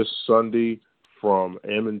this Sunday from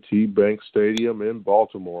M&T Bank Stadium in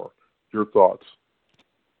Baltimore. Your thoughts?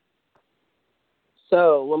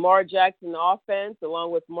 So, Lamar Jackson offense,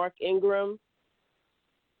 along with Mark Ingram,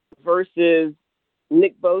 versus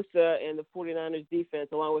Nick Bosa and the 49ers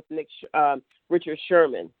defense, along with Richard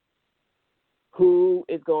Sherman. Who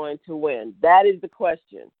is going to win? That is the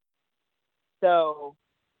question. So,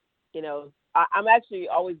 I'm actually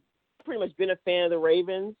always pretty much been a fan of the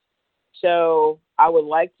Ravens. So I would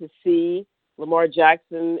like to see Lamar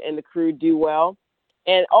Jackson and the crew do well.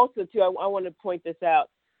 And also, too, I want to point this out.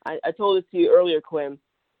 I told this to you earlier, Quinn.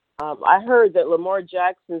 I heard that Lamar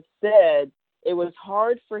Jackson said it was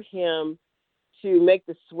hard for him to make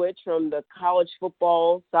the switch from the college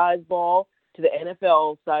football size ball to the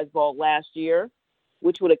NFL size ball last year,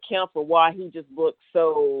 which would account for why he just looked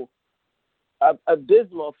so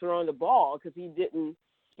abysmal throwing the ball because he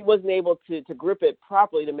wasn't able to grip it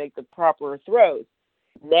properly to make the proper throws.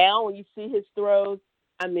 Now, when you see his throws,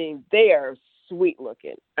 I mean, they are sweet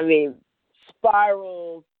looking. I mean,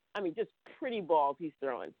 spirals. I mean, just pretty balls he's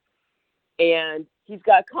throwing. And he's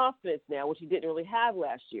got confidence now, which he didn't really have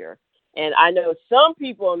last year. And I know some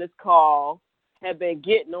people on this call have been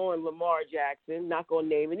getting on Lamar Jackson. Not going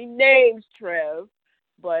to name any names, Trev,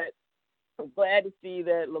 but I'm glad to see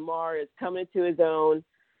that Lamar is coming to his own.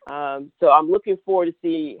 So I'm looking forward to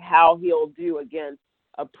see how he'll do against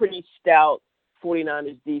a pretty stout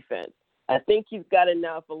 49ers defense. I think he's got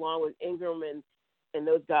enough, along with Ingram and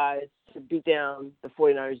those guys, to beat down the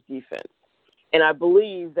 49ers defense. And I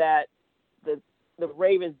believe that the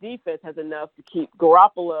Ravens defense has enough to keep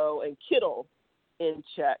Garoppolo and Kittle in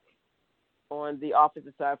check on the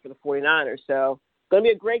offensive side for the 49ers. So it's going to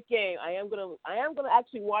be a great game. I am going to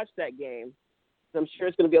actually watch that game. I'm sure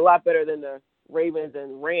it's going to be a lot better than the Ravens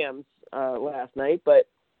and Rams last night. But,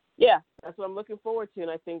 yeah, that's what I'm looking forward to.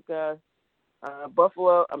 And I think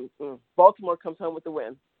Baltimore comes home with the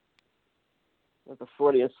win. That's a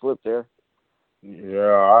Freudian slip there.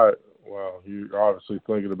 Yeah, you're obviously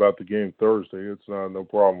thinking about the game Thursday. It's no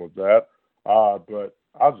problem with that. But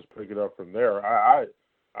I'll just pick it up from there. I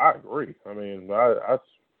agree. I mean, I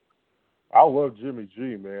love Jimmy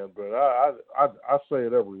G, man, but I say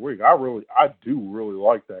it every week. I do really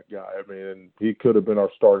like that guy. I mean, he could have been our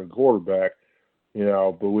starting quarterback,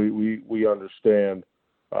 but we understand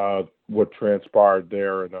what transpired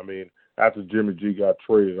there. And I mean, after Jimmy G got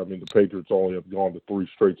traded, I mean, the Patriots only have gone to 3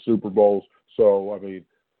 straight Super Bowls. So, I mean,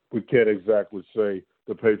 we can't exactly say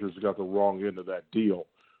the Patriots got the wrong end of that deal.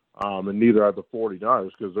 And neither have the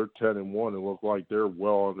 49ers because they're 10-1 and look like they're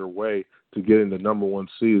well on their way to getting the number 1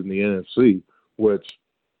 seed in the NFC, which,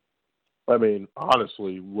 I mean,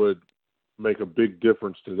 honestly would make a big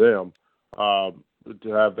difference to them to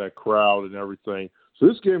have that crowd and everything. So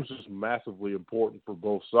this game's just massively important for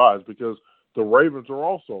both sides because the Ravens are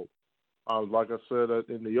also, like I said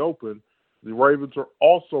in the open, the Ravens are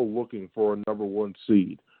also looking for a number 1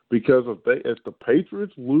 seed because if the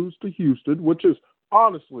Patriots lose to Houston, which is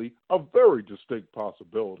honestly a very distinct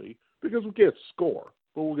possibility because we can't score,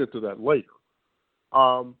 but we'll get to that later.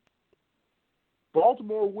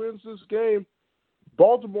 Baltimore wins this game.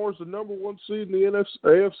 Baltimore's the number 1 seed in the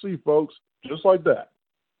AFC, folks, just like that.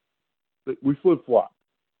 We flip-flop.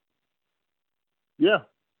 Yeah,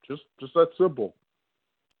 just that simple.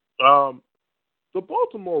 The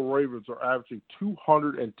Baltimore Ravens are averaging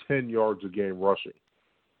 210 yards a game rushing.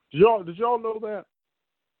 Did y'all know that?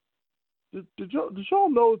 Did y'all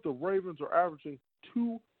know that the Ravens are averaging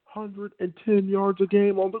 210 yards a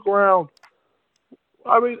game on the ground?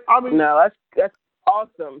 I mean. No, that's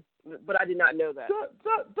awesome, but I did not know that.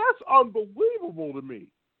 That's unbelievable to me.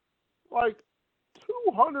 Like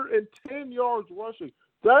 210 yards rushing.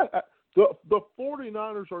 The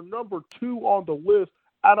 49ers are number 2 on the list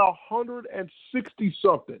at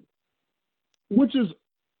 160-something, which is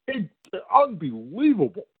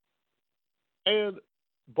unbelievable. And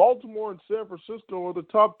Baltimore and San Francisco are the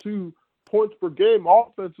top 2 points per game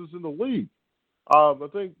offenses in the league. I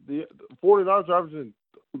think the 49ers are averaging,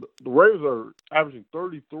 the Ravens are averaging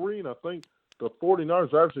 33, and I think the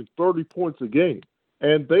 49ers are averaging 30 points a game.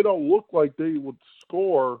 And they don't look like they would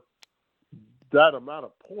score that amount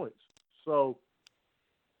of points. So,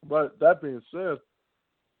 but that being said,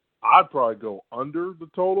 I'd probably go under the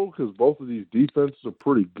total because both of these defenses are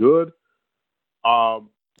pretty good.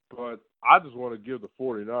 But I just want to give the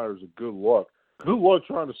 49ers a good luck. Good luck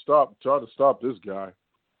trying to stop this guy,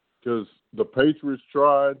 because the Patriots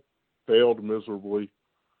tried, failed miserably.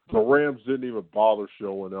 The Rams didn't even bother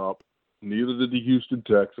showing up. Neither did the Houston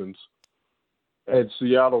Texans. And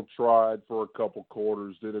Seattle tried for a couple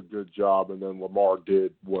quarters, did a good job, and then Lamar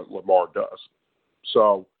did what Lamar does.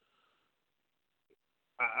 So,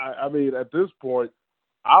 I mean, at this point,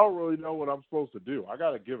 I don't really know what I'm supposed to do. I got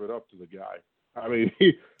to give it up to the guy. I mean,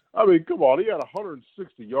 come on, he had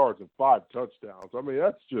 160 yards and 5 touchdowns. I mean,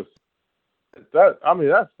 that's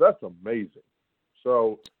amazing.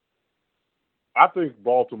 So, I think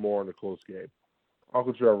Baltimore in a close game.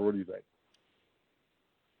 Uncle Trevor, what do you think?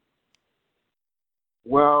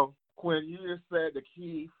 Well, Quinn, you just said the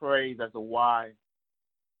key phrase as to why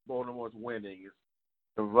Baltimore's winning is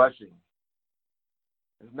the rushing.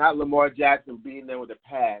 It's not Lamar Jackson beating them with a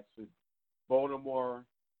pass. It's Baltimore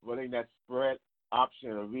running that spread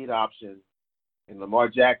option or read option, and Lamar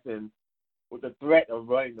Jackson with the threat of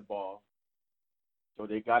running the ball. So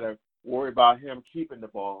they got to worry about him keeping the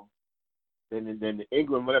ball. Then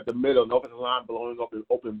Ingram run up the middle and open the line, blowing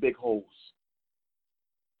open big holes.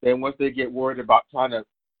 Then once they get worried about trying to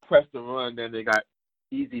press the run, then they got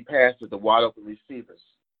easy passes to wide open receivers.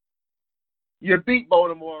 You beat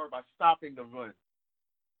Baltimore by stopping the run.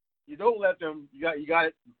 You don't let them. You got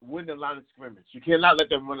to win the line of scrimmage. You cannot let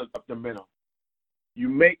them run up the middle. You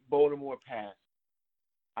make Baltimore pass.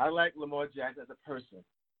 I like Lamar Jackson as a person.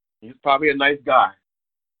 He's probably a nice guy.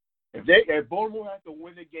 If Baltimore has to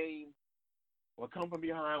win the game or come from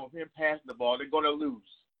behind with him passing the ball, they're going to lose.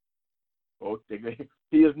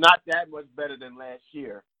 He is not that much better than last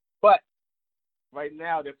year. But right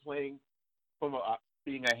now they're playing from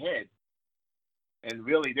being ahead. And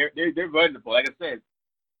really, they're running the ball. Like I said,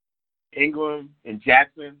 Ingram and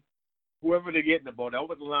Jackson, whoever they're getting the ball, the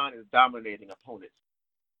offensive line is dominating opponents.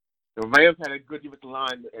 The Rams had a good defensive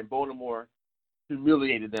line, and Baltimore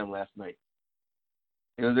humiliated them last night.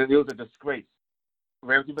 It was a disgrace. The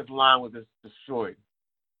Rams defensive line was just destroyed.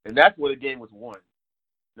 And that's where the game was won.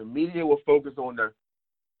 The media will focus on the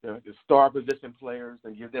star position players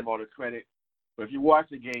and give them all the credit. But if you watch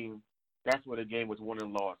the game, that's where the game was won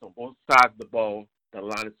and lost on both sides of the ball, the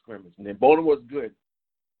line of scrimmage. And then Baltimore's good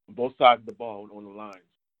on both sides of the ball on the lines.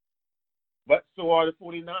 But so are the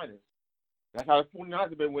 49ers. That's how the 49ers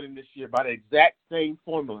have been winning this year, by the exact same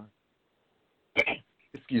formula.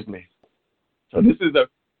 Excuse me. So this is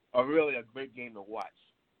a really great game to watch.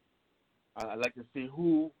 I'd like to see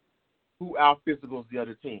who out-physicals the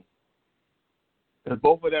other team. Because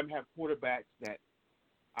both of them have quarterbacks that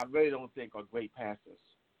I really don't think are great passers.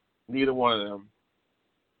 Neither one of them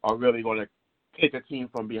are really going to take a team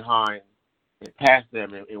from behind and pass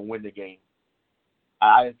them and win the game.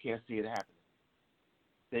 I just can't see it happening.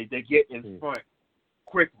 They get in front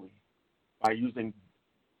quickly by using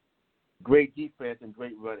great defense and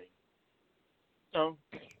great running. So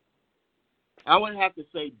I would have to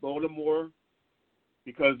say Baltimore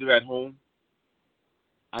because they're at home.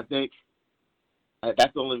 I think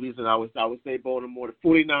that's the only reason I would say Baltimore. The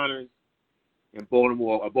 49ers and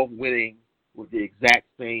Baltimore are both winning with the exact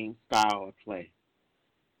same style of play.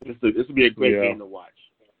 This would be a great game to watch.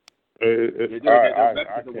 I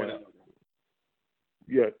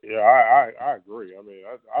agree. I mean,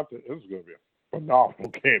 I think this is going to be a phenomenal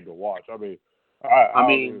game to watch. I mean,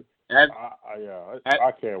 I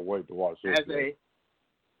can't wait to watch this.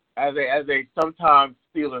 As a sometimes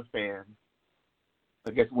Steelers fan,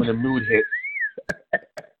 I guess when the mood hits,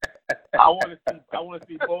 I want to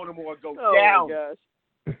see Baltimore go down. My gosh.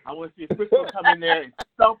 I want to see Frisco come in there and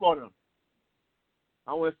stomp on them.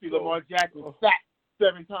 I want to see Lamar Jackson sacked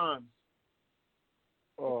 7 times.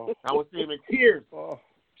 I want to see him in tears. This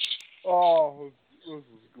is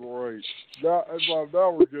great. Now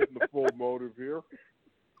we're getting the full motive here.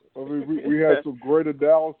 I mean, we had some great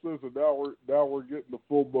analysis, and now we're getting the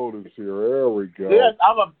full motives here. There we go. Yes,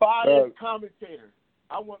 I'm a biased commentator.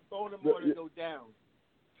 I want Baltimore to go down.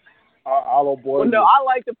 I don't blame you. No, I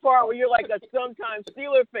like the part where you're like a sometimes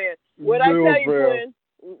Steeler fan. What I tell you, Quinn,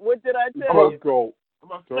 What did I tell you? Gold.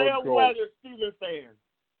 I'm a fair weather Steelers fan.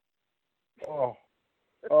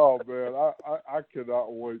 Oh man, I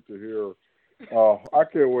cannot wait to hear. I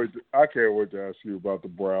can't wait to ask you about the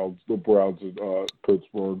Browns in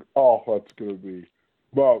Pittsburgh. Oh, that's gonna be.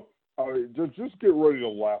 Well, I mean, just get ready to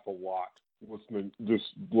laugh a lot listening to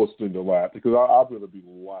that because I'm gonna be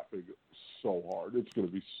laughing so hard. It's gonna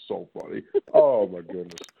be so funny. Oh my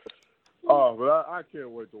goodness. Oh, but I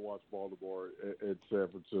can't wait to watch Baltimore and San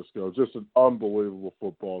Francisco. Just an unbelievable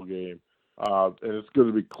football game. And it's going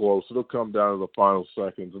to be close. It'll come down to the final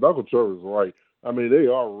seconds. And Uncle Trevor's right. I mean, they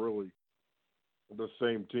are really the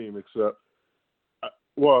same team, except,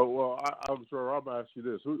 Uncle Trevor, I'm going to ask you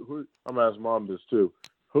this. I'm going to ask Mom this, too.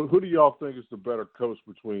 Who do y'all think is the better coach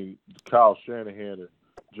between Kyle Shanahan and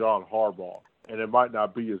John Harbaugh? And it might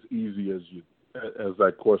not be as easy as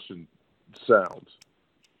that question sounds.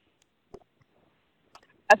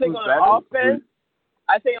 I think on offense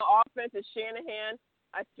it's Shanahan.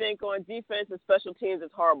 I think on defense and special teams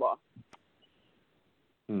it's Harbaugh.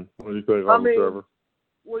 What do you think, Uncle Trevor?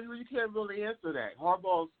 Well, you can't really answer that.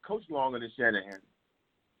 Harbaugh's coached longer than Shanahan.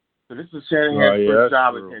 So this is Shanahan's first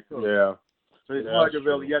job as head coach. Yeah. So it's hard to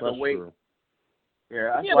really, you have to wait. True.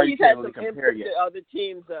 Yeah, that's why he's you can't had really some compare input yet. to other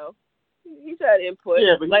teams, though. He's had input.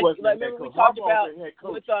 Yeah, but he wasn't remember we talked about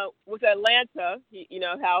with Atlanta,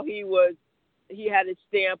 how he had his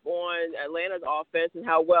stamp on Atlanta's offense and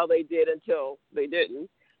how well they did until they didn't.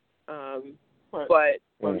 But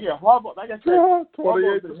yeah, Harbaugh, like I said,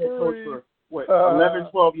 Harbaugh's been head coach for 11,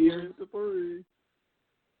 12 years.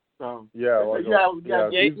 So he's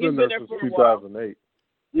been there since 2008.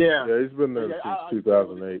 Yeah, he's been there since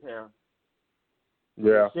 2008.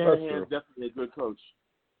 Yeah, Shanahan's definitely a good coach.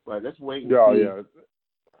 But let's wait and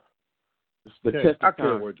see. I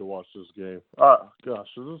can't wait to watch this game. Gosh,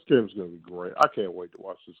 this game's going to be great. I can't wait to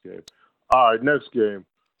watch this game. All right, next game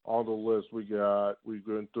on the list we've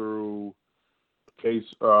been through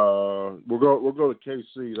Case. We'll go to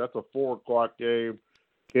KC. That's a 4:00 game.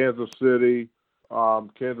 Kansas City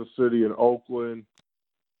and Oakland.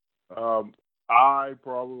 I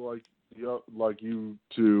probably like you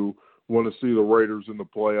to want to see the Raiders in the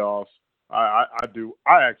playoffs. I do.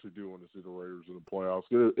 I actually do want to see the Raiders in the playoffs.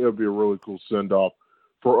 It'll be a really cool send-off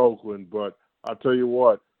for Oakland. But I'll tell you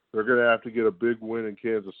what, they're going to have to get a big win in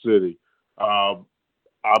Kansas City. I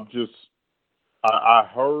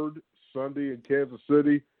heard Sunday in Kansas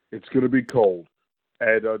City it's going to be cold.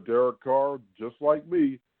 And Derek Carr, just like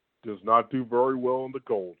me, does not do very well in the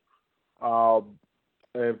cold.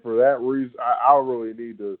 And for that reason, I don't really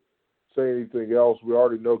need to say anything else. We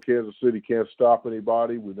already know Kansas City can't stop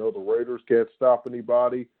anybody. We know the Raiders can't stop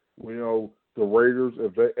anybody. We know the Raiders,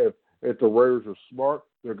 if the Raiders are smart,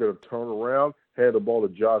 they're going to turn around, hand the ball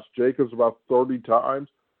to Josh Jacobs about 30 times,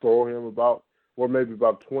 throw him maybe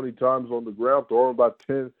about 20 times on the ground, throw him about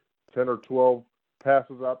 10 or 12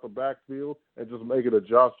 passes out the backfield, and just make it a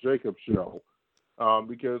Josh Jacobs show.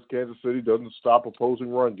 Because Kansas City doesn't stop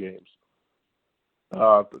opposing run games.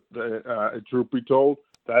 Truth be told,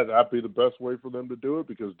 that'd be the best way for them to do it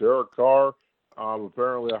because Derek Carr,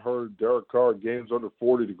 apparently I heard Derek Carr games under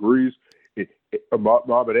 40 degrees. It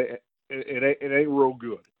ain't real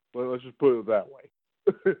good. But let's just put it that way.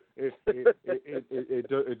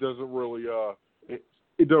 It doesn't really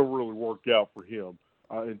work out for him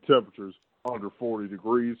in temperatures under 40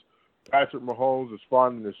 degrees. Patrick Mahomes is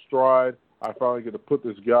finding his stride. I finally get to put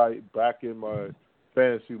this guy back in my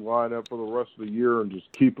fantasy lineup for the rest of the year and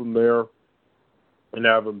just keep him there and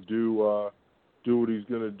have him do what he's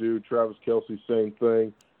going to do. Travis Kelce, same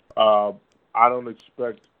thing. I don't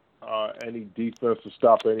expect any defense to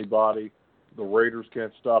stop anybody. The Raiders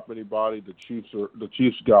can't stop anybody. The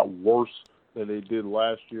Chiefs got worse than they did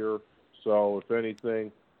last year. So if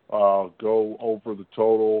anything, go over the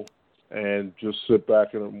total and just sit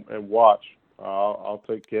back and watch. I'll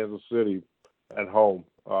take Kansas City at home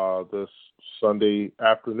this Sunday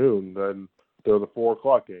afternoon. Then they're the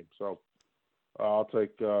 4:00 game. So I'll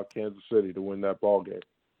take Kansas City to win that ball game.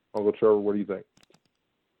 Uncle Trevor, what do you think?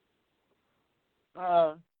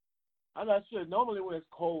 I'm not sure. Normally when it's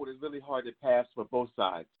cold, it's really hard to pass for both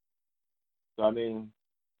sides. So, I mean,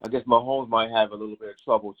 I guess Mahomes might have a little bit of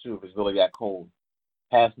trouble, too, if it's really that cold.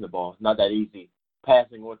 Passing the ball. It's not that easy.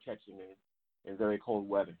 Passing or catching it in very cold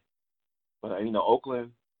weather. But,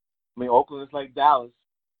 Oakland is like Dallas.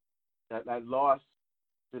 That loss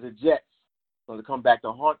to the Jets. So to come back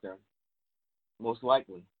to haunt them, most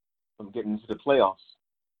likely, from getting into the playoffs.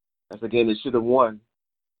 That's a game they should have won.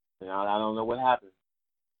 I don't know what happened.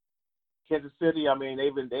 Kansas City, I mean,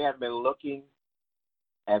 they haven't been looking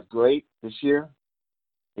as great this year.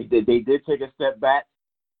 They did take a step back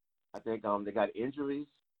I think they got injuries.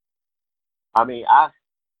 I mean, I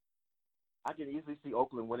can easily see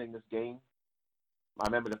Oakland winning this game. I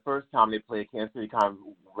remember the first time they played, Kansas City kind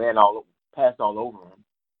of passed all over them.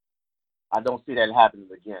 I don't see that happening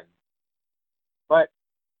again. But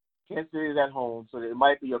Kansas City is at home, so it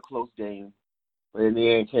might be a close game. But in the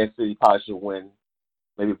end, Kansas City probably should win,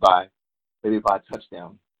 maybe by a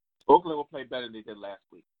touchdown. Oakland will play better than they did last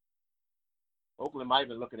week. Oakland might have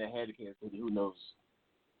been looking ahead of Kansas City. Who knows?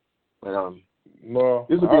 But well,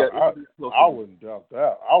 I wouldn't doubt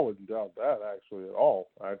that. I wouldn't doubt that actually at all.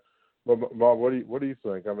 But Bob, what do you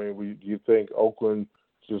think? I mean, do you think Oakland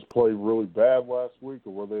just played really bad last week,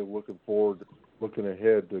 or were they looking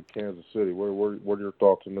ahead to Kansas City? What are your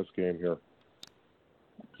thoughts on this game here?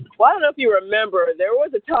 Well, I don't know if you remember, there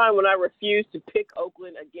was a time when I refused to pick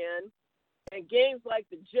Oakland again. And games like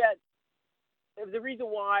the Jets, the reason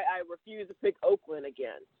why I refused to pick Oakland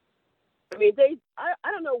again. I mean,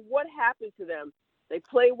 I don't know what happened to them. They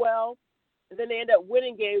play well, and then they end up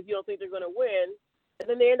winning games you don't think they're going to win, and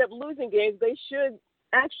then they end up losing games they should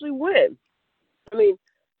actually win. I mean,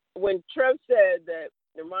 when Trev said that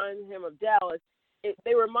they remind him of Dallas,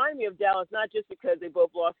 they remind me of Dallas not just because they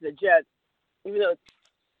both lost to the Jets, even though,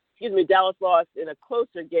 Dallas lost in a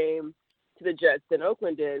closer game to the Jets than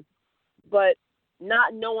Oakland did, but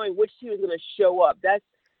not knowing which team is going to show up. That's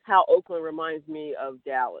how Oakland reminds me of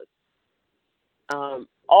Dallas.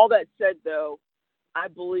 All that said, though, I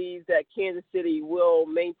believe that Kansas City will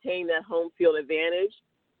maintain that home field advantage.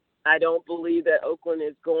 I don't believe that Oakland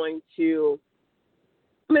is going to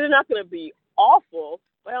 – I mean, they're not going to be awful,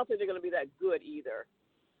 but I don't think they're going to be that good either.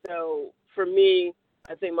 So, for me,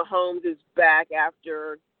 I think Mahomes is back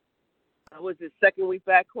after was his second week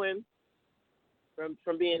back, Quinn,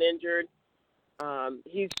 from being injured.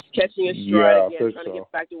 He's catching his stride again, trying to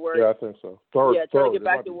get back to where I think so. Trying to get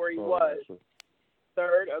back to where he was. Actually.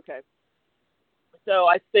 Third, okay. So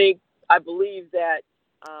I believe that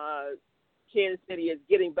Kansas City is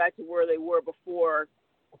getting back to where they were before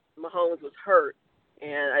Mahomes was hurt,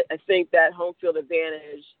 and I think that home field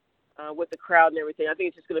advantage with the crowd and everything, I think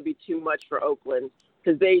it's just going to be too much for Oakland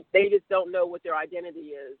because they just don't know what their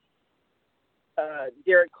identity is.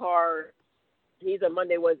 Derek Carr, he's a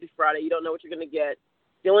Monday, Wednesday, Friday. You don't know what you're going to get.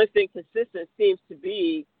 The only thing consistent seems to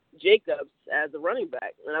be Jacobs as a running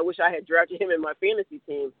back, and I wish I had drafted him in my fantasy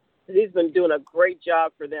team because he's been doing a great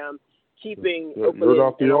job for them keeping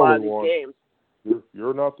Oakland in a lot of these games.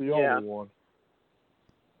 You're not the only one.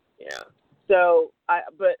 Yeah. So,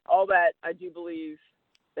 but all that, I do believe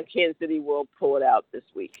that Kansas City will pull it out this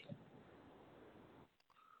week.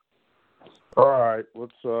 All right,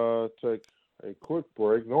 let's take a quick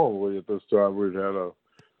break. Normally at this time we'd had a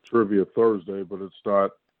Trivia Thursday, but it's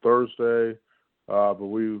not Thursday. But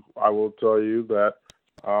I will tell you that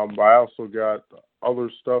I also got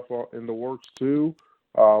other stuff in the works too.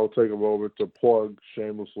 I'll take a moment to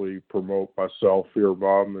shamelessly promote myself here,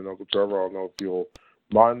 Bob and Uncle Trevor. I don't know if you'll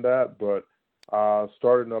mind that, but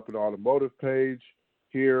starting up an automotive page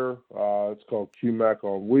here. It's called QMac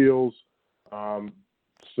on Wheels.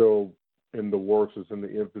 Still in the works. It's in the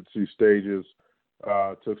infancy stages.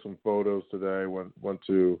 Took some photos today. Went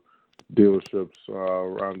to dealerships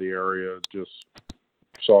around the area. Just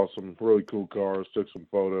saw some really cool cars. Took some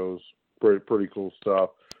photos. Pretty cool stuff.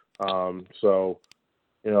 So,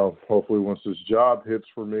 hopefully once this job hits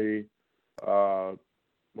for me, well,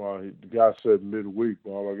 the guy said midweek.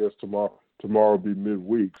 Well, I guess tomorrow will be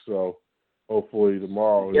midweek. So hopefully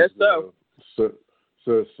tomorrow. Yes, so.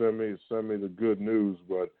 Send me the good news.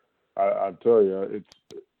 But I tell you,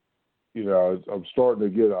 I'm starting to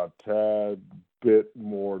get a tad bit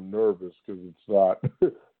more nervous because it's not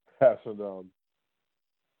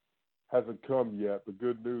hasn't come yet. The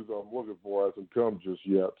good news I'm looking for hasn't come just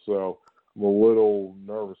yet, so I'm a little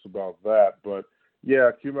nervous about that. But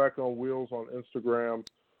yeah, QMac on Wheels on Instagram.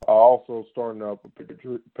 Also starting up a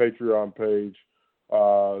Patreon page.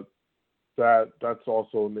 That's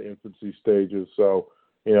also in the infancy stages. So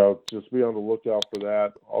just be on the lookout for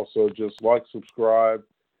that. Also, just like, subscribe,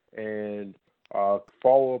 and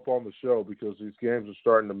follow up on the show because these games are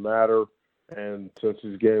starting to matter. And since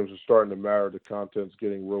these games are starting to matter, the content's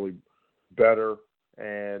getting really better.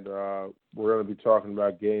 And we're going to be talking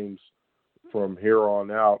about games from here on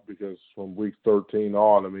out because from week 13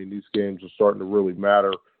 on, I mean, these games are starting to really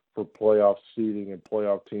matter for playoff seeding and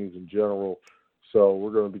playoff teams in general. So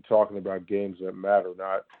we're going to be talking about games that matter,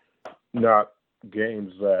 not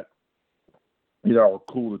games that are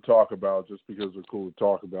cool to talk about just because they're cool to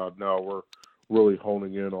talk about. No, we're really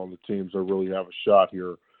honing in on the teams that really have a shot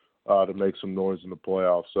here to make some noise in the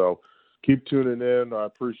playoffs. So keep tuning in. I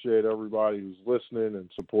appreciate everybody who's listening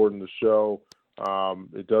and supporting the show.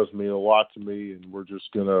 It does mean a lot to me, and we're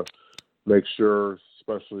just going to make sure,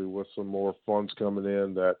 especially with some more funds coming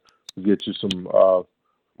in, that we get you some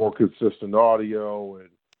more consistent audio and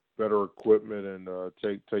better equipment and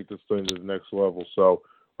take this thing to the next level. So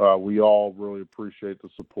we all really appreciate the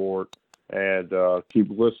support, and keep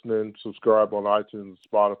listening. Subscribe on iTunes and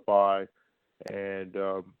Spotify. And,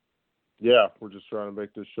 we're just trying to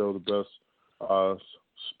make this show the best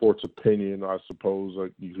sports opinion, I suppose,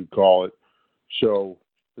 like you could call it, show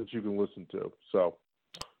that you can listen to. So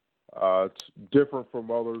it's different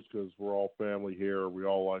from others because we're all family here. We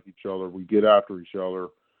all like each other. We get after each other.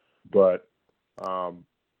 But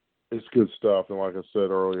it's good stuff. And like I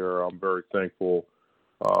said earlier, I'm very thankful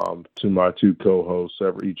to my two co-hosts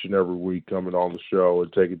each and every week coming on the show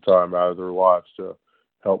and taking time out of their lives to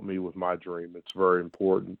help me with my dream. It's very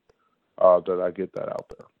important that I get that out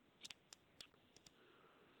there.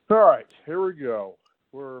 All right, here we go.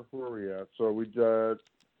 Where are we at? So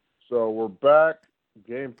we're back.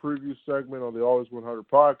 Game preview segment on the Always 100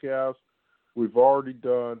 podcast. We've already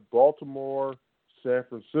done Baltimore, San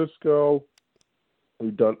Francisco.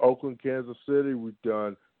 We've done Oakland, Kansas City. We've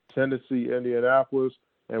done Tennessee, Indianapolis.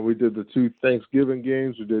 And we did the two Thanksgiving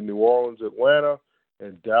games. We did New Orleans, Atlanta,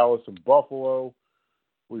 and Dallas and Buffalo.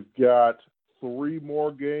 We've got 3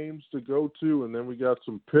 more games to go to, and then we got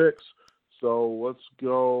some picks. So let's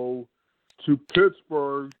go to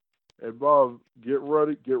Pittsburgh. And Bob, get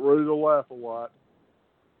ready to laugh a lot.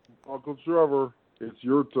 Uncle Trevor, it's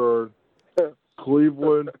your turn.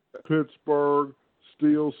 Cleveland, Pittsburgh,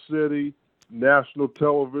 Steel City, national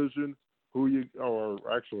television. I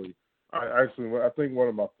think one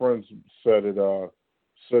of my friends said it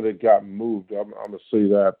got moved. I'm gonna see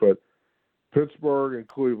that, but Pittsburgh and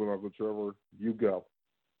Cleveland, Uncle Trevor, you go.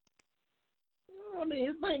 I mean,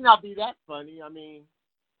 it may not be that funny. I mean,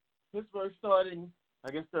 Pittsburgh starting,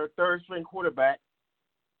 I guess, their third-string quarterback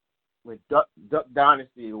with Duck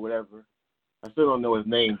Dynasty or whatever. I still don't know his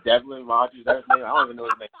name. Devlin Rogers, that's his name. I don't even know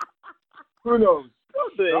his name. Who knows?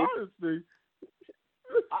 Dynasty.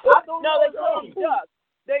 I don't know. They call him Duck.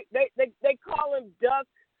 They call him Duck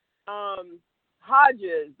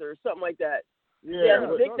Hodges or something like that. Yeah,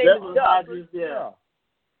 his nickname is Duck. Hodges, yeah.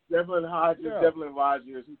 Devlin Hodges, yeah. Devlin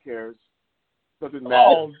Rogers, who cares? Doesn't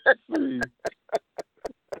matter. See.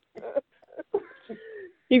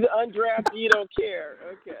 He's undrafted. You don't care.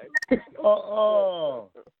 Okay.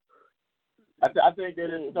 I think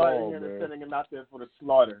they're just starting him and sending him out there for the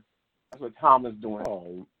slaughter. That's what Tom is doing.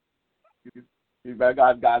 Oh. You guys,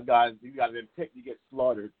 you got to pick, you get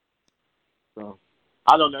slaughtered. So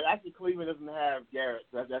I don't know. Actually, Cleveland doesn't have Garrett,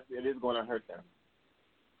 so it is going to hurt them.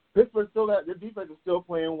 Pittsburgh their defense is still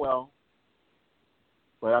playing well,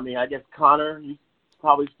 but I mean, I guess Connor, he's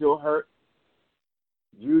probably still hurt.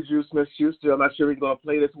 Juju Smith-Schuster, I'm not sure he's going to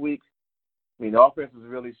play this week. I mean, the offense is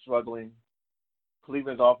really struggling.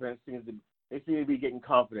 Cleveland's offense seems to be getting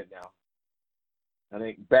confident now. I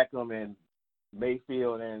think Beckham and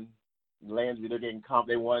Mayfield and Landry, they're getting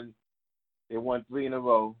confident. They won 3 in a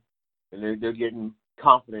row, and they're getting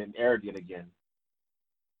confident and arrogant again.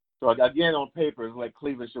 So again, on paper, it's like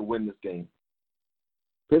Cleveland should win this game.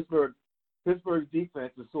 Pittsburgh's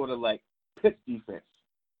defense is sort of like Pitt's defense.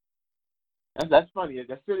 That's funny.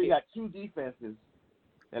 The city got 2 defenses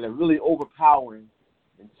that are really overpowering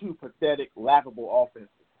and 2 pathetic, laughable offenses.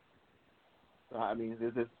 I mean,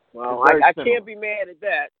 I can't be mad at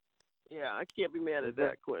that. Yeah, I can't be mad at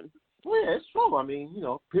that, Quinn. Well, yeah, it's true. I mean,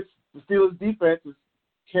 the Steelers' defense is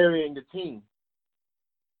carrying the team.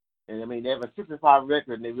 And, I mean, they have a 6-5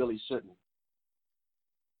 record, and they really shouldn't.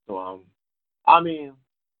 So, I mean,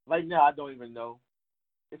 right now, I don't even know.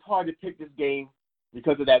 It's hard to pick this game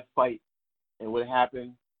because of that fight and what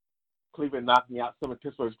happened. Cleveland knocking out some of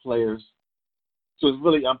Pittsburgh's players. So it's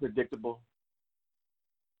really unpredictable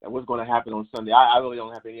and what's going to happen on Sunday. I really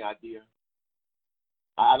don't have any idea.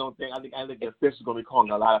 I think the officials are going to be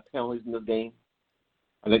calling a lot of penalties in this game.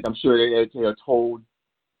 I'm sure they are told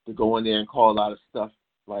to go in there and call a lot of stuff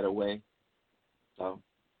right away. So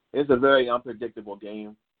it's a very unpredictable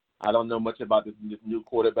game. I don't know much about this new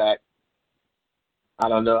quarterback. I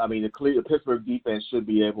don't know. I mean, the Pittsburgh defense should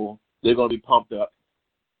be able. They're going to be pumped up.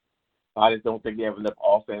 I just don't think they have enough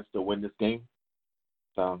offense to win this game.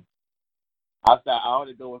 So I ought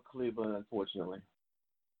to go with Cleveland, unfortunately.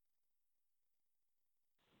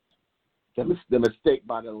 The mistake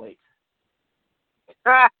by the lake.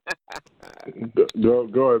 Go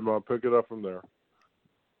ahead, Mom. Pick it up from there.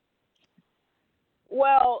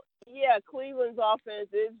 Well, yeah, Cleveland's offense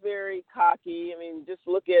is very cocky. I mean, just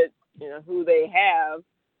look at who they have.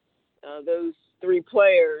 Those 3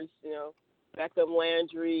 players, Beckham,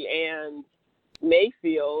 Landry, and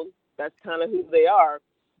Mayfield. That's kind of who they are.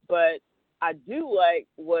 But I do like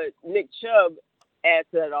what Nick Chubb adds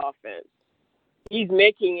to that offense. He's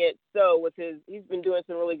making it so he's been doing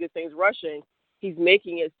some really good things rushing. He's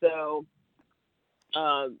making it so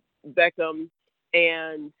Beckham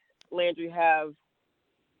and Landry have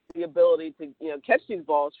the ability to, catch these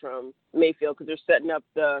balls from Mayfield because they're setting up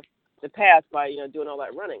the pass by, doing all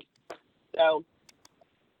that running. So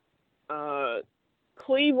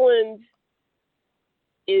Cleveland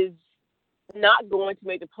is not going to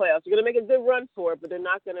make the playoffs. They're going to make a good run for it, but they're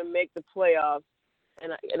not going to make the playoffs.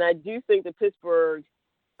 And I do think that Pittsburgh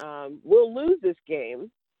will lose this game,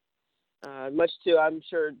 much to, I'm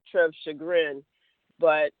sure, Trev's chagrin.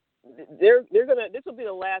 But they're gonna. This will be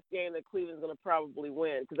the last game that Cleveland's going to probably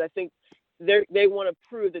win because I think they want to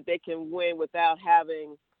prove that they can win without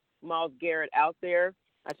having Myles Garrett out there.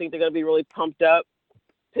 I think they're going to be really pumped up.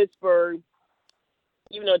 Pittsburgh,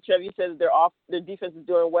 even though Trev, you said that their defense is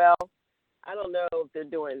doing well, I don't know if they're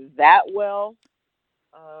doing that well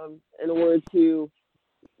in order to,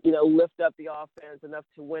 lift up the offense enough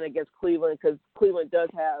to win against Cleveland because Cleveland does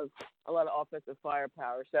have a lot of offensive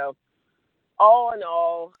firepower. So all in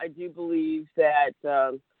all, I do believe that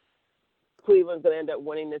Cleveland's going to end up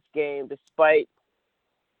winning this game despite,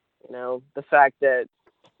 the fact that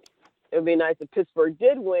it would be nice if Pittsburgh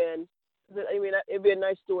did win. I mean, it'd be a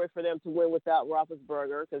nice story for them to win without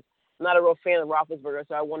Roethlisberger because I'm not a real fan of Roethlisberger,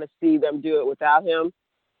 so I want to see them do it without him.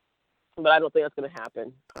 But I don't think that's going to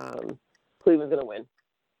happen. Cleveland's going to win.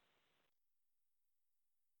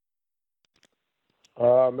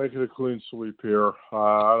 Making a clean sweep here.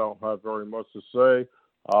 I don't have very much to say.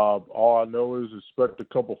 All I know is expect a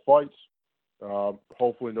couple fights.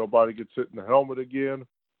 Hopefully nobody gets hit in the helmet again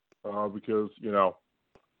because,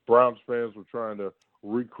 Browns fans were trying to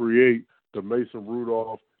recreate the Mason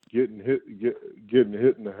Rudolph getting hit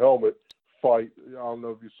in the helmet fight. I don't know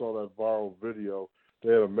if you saw that viral video.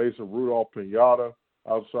 They had a Mason Rudolph pinata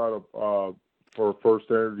outside of for First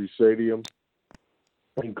Energy Stadium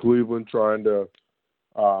in Cleveland, trying to,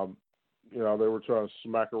 they were trying to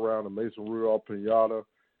smack around a Mason Rudolph pinata,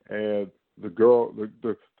 and the girl that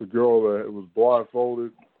was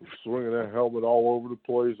blindfolded, swinging that helmet all over the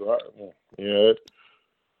place.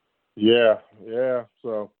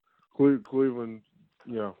 So Cleveland,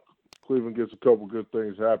 Cleveland gets a couple good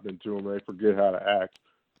things happening to them. They forget how to act.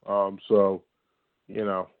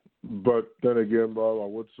 But then again, Bob, I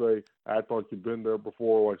would say act like you've been there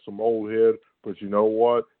before, like some old head. But you know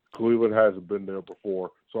what? Cleveland hasn't been there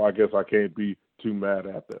before, so I guess I can't be too mad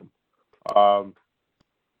at them.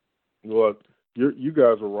 Look, you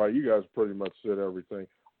guys are right. You guys pretty much said everything.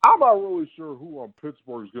 I'm not really sure who on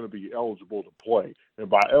Pittsburgh is going to be eligible to play, and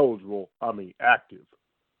by eligible, I mean active.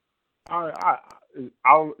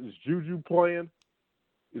 Is Juju playing?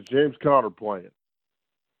 Is James Conner playing?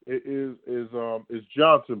 Is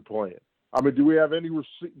Johnson playing? I mean, do we have any?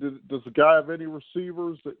 Does the guy have any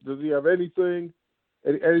receivers? Does he have anything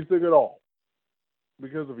at all?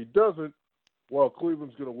 Because if he doesn't, well,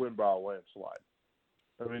 Cleveland's going to win by a landslide.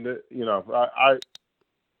 I mean,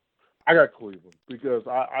 I got Cleveland because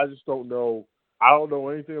I just don't know. I don't know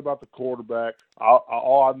anything about the quarterback.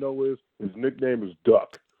 All I know is his nickname is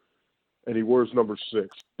Duck, and he wears number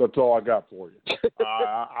 6. That's all I got for you.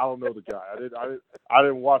 I don't know the guy. I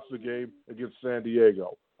didn't watch the game against San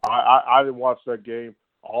Diego. I didn't watch that game.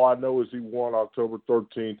 All I know is he won October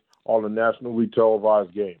 13th on the nationally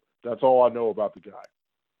televised game. That's all I know about the guy.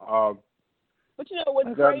 But what's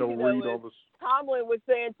crazy though is Tomlin was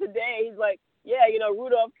saying today, he's like,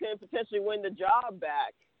 Rudolph can potentially win the job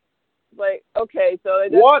back. Like, okay, so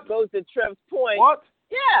that goes to Trev's point. What?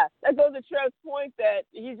 Yeah, that goes to Trev's point that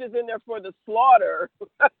he's just in there for the slaughter.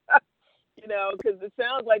 Because it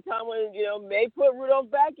sounds like Tomlin, may put Rudolph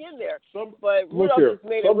back in there. But Rudolph just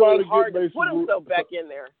made it really hard to put himself back in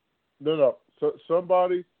there. No. So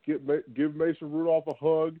somebody give Mason Rudolph a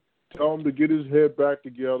hug. Tell him to get his head back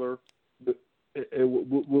together. And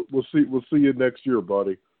we'll see. We'll see you next year,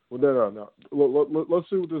 buddy. Well, no. Let's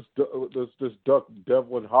see what this Duck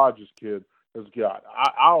Devlin Hodges kid has got.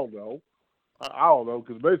 I don't know. I don't know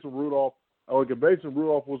because Mason Rudolph. If Mason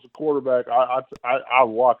Rudolph was the quarterback, I'd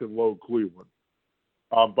lock and load Cleveland.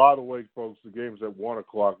 By the way, folks, the game's at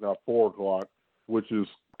 1:00, not 4:00, which is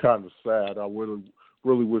kind of sad. I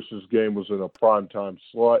really wish this game was in a primetime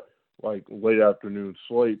slot, like late afternoon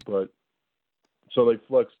slate, but so they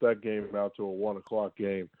flexed that game out to a 1:00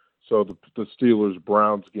 game. So the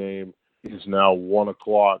Steelers-Browns game is now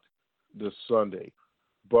 1:00 this Sunday.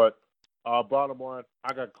 But bottom line,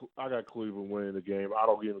 I got Cleveland winning the game. I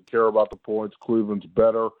don't even care about the points. Cleveland's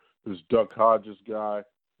better. This Duck Hodges guy,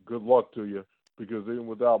 good luck to you, because even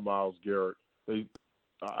without Myles Garrett,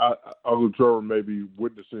 Uncle Trevor may be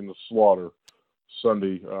witnessing the slaughter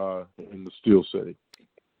Sunday in the Steel City.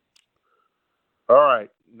 All right,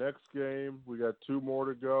 next game. We got 2 more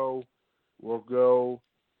to go. We'll go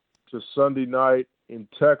to Sunday night in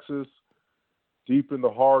Texas, deep in the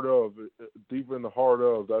heart of.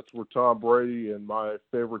 That's where Tom Brady and my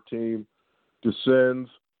favorite team descends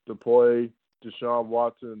to play Deshaun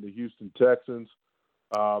Watson and the Houston Texans.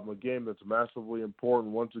 A game that's massively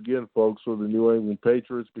important once again, folks, for the New England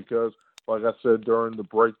Patriots because, like I said during the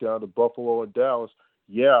breakdown of Buffalo and Dallas,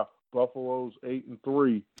 yeah, Buffalo's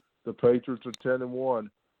 8-3, the Patriots are 10-1,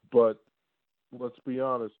 but let's be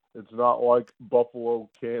honest, it's not like Buffalo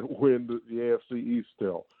can't win the AFC East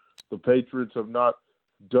still. The Patriots have not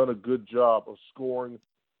done a good job of scoring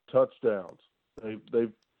touchdowns.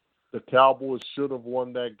 The Cowboys should have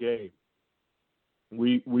won that game.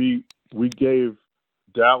 We gave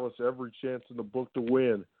Dallas every chance in the book to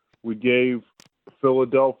win. We gave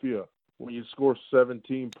Philadelphia, when you score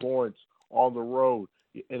 17 points on the road,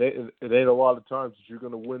 it ain't a lot of times that you're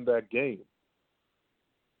going to win that game.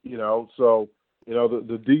 So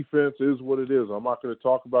the defense is what it is. I'm not going to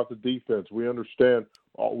talk about the defense. We understand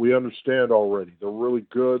already. They're really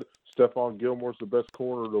good. Stephon Gilmore's the best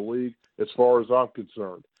corner of the league as far as I'm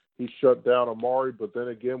concerned. He shut down Amari, but then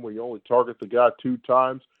again, when you only target the guy 2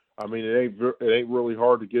 times, I mean, it ain't really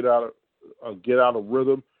hard to get out of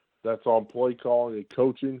rhythm. That's on play calling and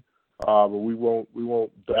coaching. But we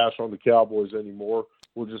won't bash on the Cowboys anymore.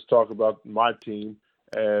 We'll just talk about my team,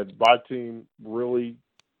 and my team really,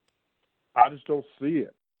 I just don't see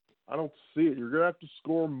it. I don't see it. You're gonna have to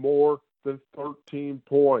score more than 13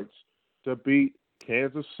 points to beat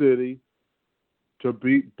Kansas City, to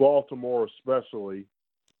beat Baltimore especially,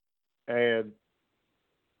 and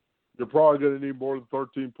you're probably going to need more than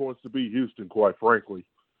 13 points to beat Houston, quite frankly.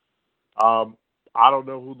 I don't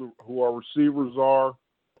know who our receivers are.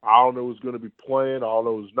 I don't know who's going to be playing. I don't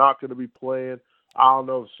know who's not going to be playing. I don't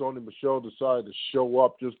know if Sony Michel decided to show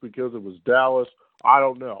up just because it was Dallas. I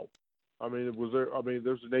don't know. I mean,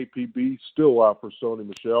 there's an APB still out for Sony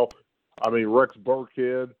Michel. I mean, Rex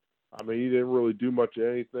Burkhead, he didn't really do much of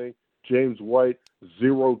anything. James White,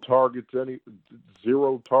 0 targets,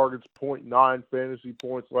 0.9 fantasy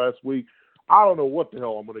points last week. I don't know what the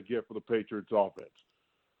hell I'm going to get for the Patriots offense.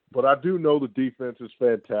 But I do know the defense is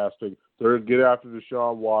fantastic. They're going to get after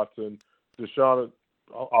Deshaun Watson. Deshaun,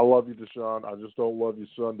 I love you, Deshaun. I just don't love you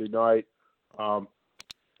Sunday night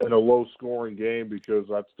in a low-scoring game because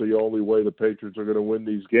that's the only way the Patriots are going to win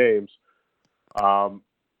these games. And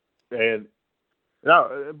now,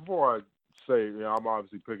 before I say, I'm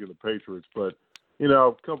obviously picking the Patriots, but,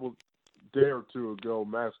 a day or 2 ago,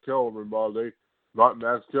 Max Kellerman,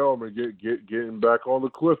 getting back on the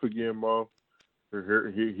cliff again, Mo. He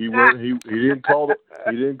didn't call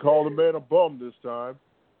the man a bum this time.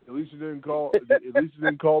 At least he didn't call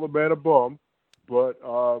the man a bum. But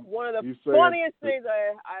one of the funniest things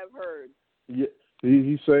I've heard. Yeah,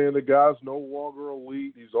 he's saying the guy's no longer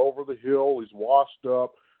elite. He's over the hill. He's washed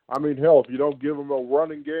up. I mean, hell, if you don't give him a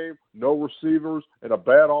running game, no receivers, and a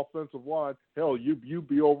bad offensive line, hell, you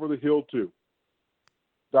be over the hill too.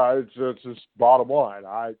 It's just bottom line.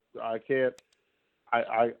 I can't.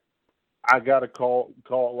 I got to call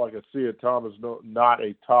it like I see it. Tom is not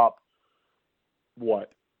a top.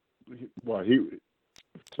 What?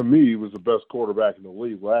 To me, he was the best quarterback in the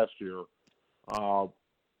league last year.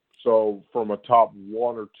 So from a top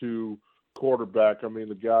 1 or 2 quarterback,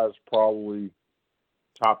 the guy's probably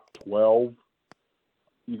top 12.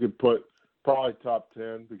 You could put probably top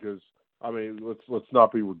 10 because let's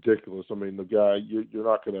not be ridiculous. The guy you're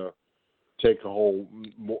not going to take a whole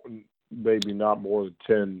maybe not more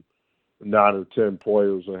than 9 or 10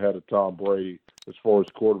 players ahead of Tom Brady as far as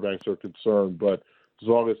quarterbacks are concerned. But as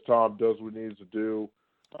long as Tom does what he needs to do,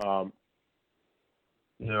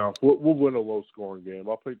 we'll win a low-scoring game.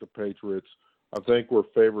 I'll pick the Patriots. I think we're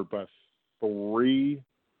favored by 3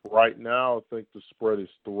 right now. I think the spread is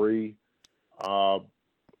 3. So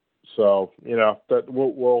that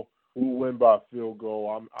we'll win by a field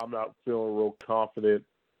goal. I'm not feeling real confident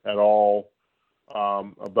at all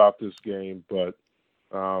about this game, but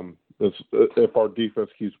if our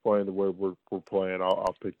defense keeps playing the way we're playing,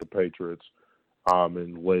 I'll pick the Patriots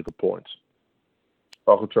and lay the points.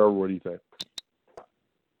 Uncle Trevor, what do you think?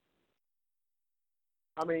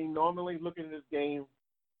 Normally looking at this game,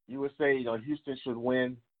 you would say Houston should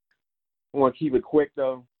win. I want to keep it quick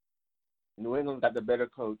though. New England got the better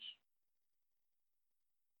coach,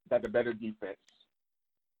 got the better defense,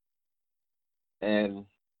 and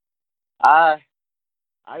I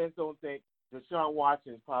just don't think Deshaun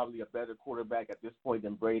Watson is probably a better quarterback at this point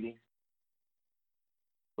than Brady.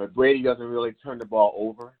 but Brady doesn't really turn the ball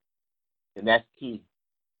over, and that's key.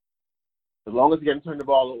 As long as he can turn the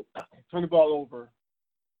ball over,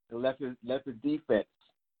 and let the defense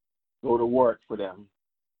go to work for them,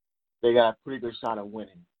 they got a pretty good shot at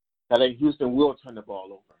winning. I think Houston will turn the ball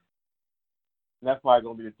over. And that's probably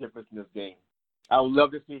going to be the difference in this game. I would love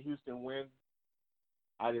to see Houston win.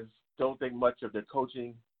 I just don't think much of their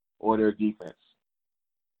coaching or their defense.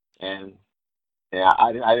 And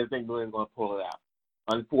I didn't think New England was going to pull it out.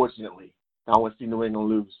 Unfortunately, I want to see New England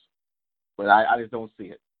lose. But I just don't see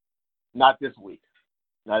it. Not this week.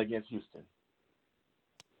 Not against Houston.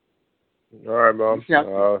 All right, Mom.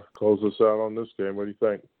 Close us out on this game. What do you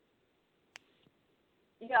think?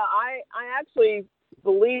 Yeah, I actually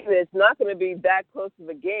believe it's not going to be that close of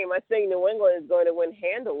a game. I think New England is going to win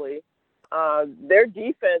handily. Their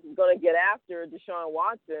defense is going to get after Deshaun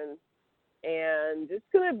Watson, and it's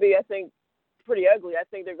going to be, I think, pretty ugly. I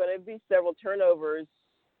think there are going to be several turnovers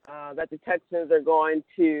that the Texans are going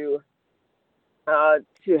to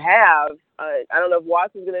have. I don't know if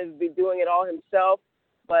Watson's going to be doing it all himself,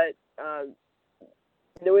 but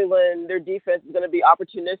New England, their defense is going to be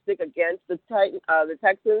opportunistic against the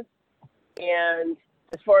Texans. And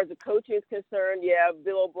as far as the coaching is concerned, yeah,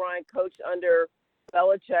 Bill O'Brien coached under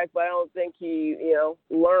Belichick, but I don't think he,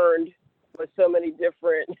 learned with so many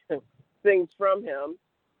different things from him.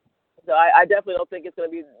 So I definitely don't think it's going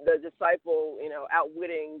to be the disciple,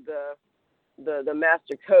 outwitting the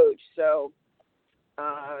master coach. So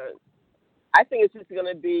I think it's just going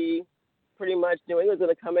to be pretty much New England's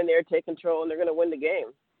going to come in there, take control, and they're going to win the game,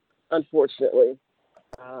 unfortunately.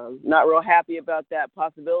 Not real happy about that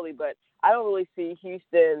possibility, but I don't really see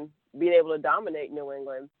Houston being able to dominate New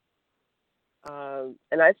England.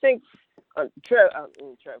 And I think, Trev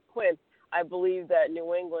Quinn, I believe that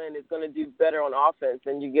New England is going to do better on offense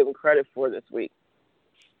than you give them credit for this week.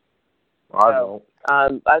 I don't. I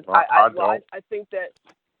think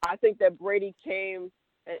that Brady came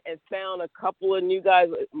and found a couple of new guys,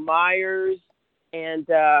 Myers and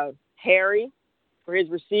Harry, for his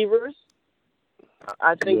receivers.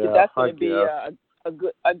 I think that's going to be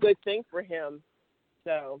a good thing for him.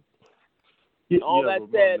 So, all that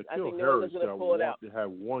said, I think no one's going to pull it out. Had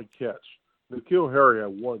one catch. N'Keal Harry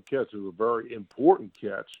had one catch. It was a very important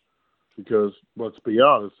catch because, let's be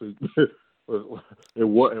honest, it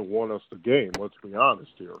won us the game. Let's be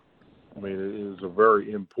honest here. I mean, it is a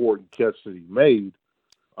very important catch that he made,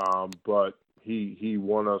 but he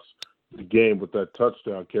won us the game with that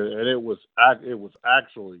touchdown catch, and it was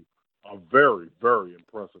actually a very, very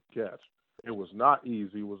impressive catch. It was not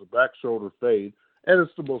easy. It was a back shoulder fade, and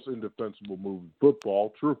it's the most indefensible move in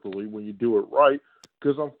football, truthfully, when you do it right,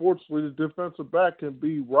 because unfortunately the defensive back can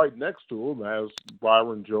be right next to him, as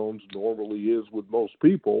Byron Jones normally is with most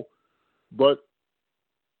people, but,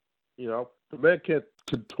 the man can't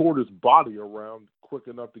contort his body around quick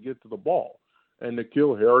enough to get to the ball. And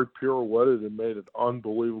N'Keal Harry pirouetted and made an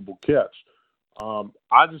unbelievable catch.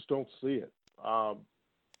 I just don't see it.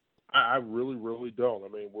 I really, really don't. I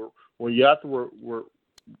mean, when you have to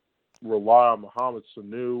rely on Mohamed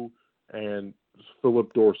Sanu and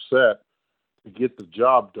Philip Dorsett to get the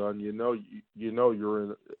job done, you're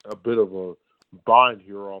in a bit of a bind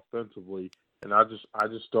here offensively, and I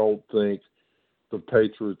just don't think the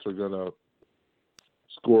Patriots are going to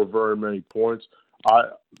score very many points.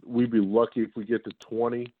 We'd be lucky if we get to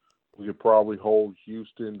 20. We could probably hold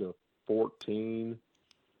Houston to 13,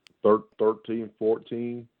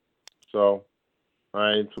 14. So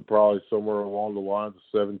I aim to probably somewhere along the lines of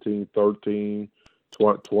 17-13,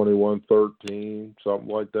 21-13, something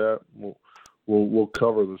like that. We'll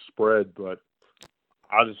cover the spread, but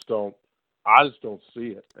I just don't see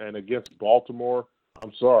it. And against Baltimore,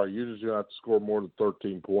 I'm sorry, you're just going to have to score more than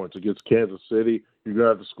 13 points. Against Kansas City, you're going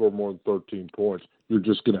to have to score more than 13 points. You're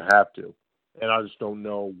just going to have to. And I just don't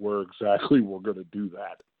know where exactly we're going to do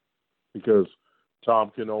that, because Tom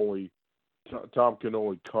can only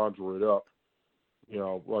conjure it up.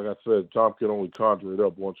 Like I said, Tom can only conjure it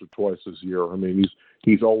up once or twice this year. I mean,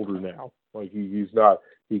 he's older now. Like he's not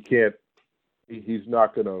going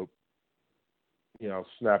to,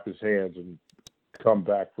 snap his hands and come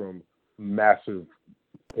back from massive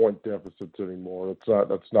point deficits anymore.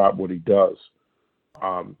 That's not what he does.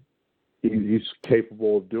 He's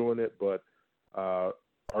capable of doing it, but our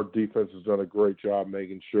defense has done a great job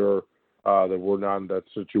making sure that we're not in that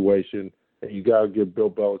situation. And you got to give Bill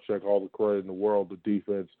Belichick all the credit in the world. The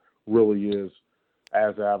defense really is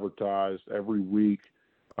as advertised every week.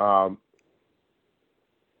 And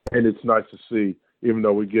it's nice to see, even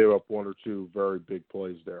though we gave up one or two very big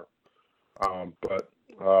plays there. But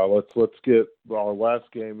let's get our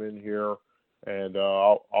last game in here, and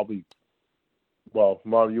I'll be Well,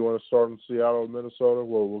 Mom, you want to start in Seattle and Minnesota?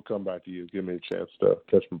 Well, we'll come back to you. Give me a chance to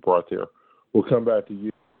catch my breath here. We'll come back to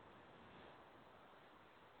you.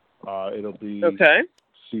 It'll be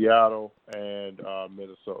Seattle and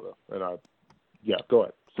Minnesota. And go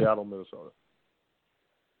ahead. Seattle, Minnesota.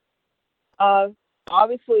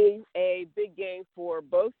 Obviously, a big game for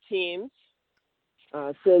both teams,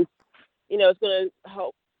 since it's going to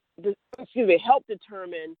help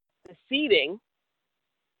determine the seeding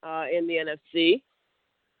in the NFC.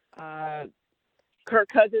 Kirk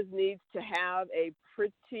Cousins needs to have a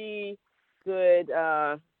pretty good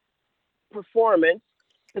performance,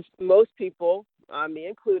 because most people, me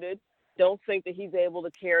included, don't think that he's able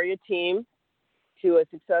to carry a team through a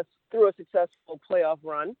successful playoff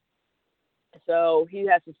run. So he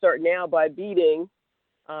has to start now by beating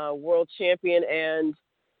world champion and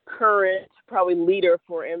current probably leader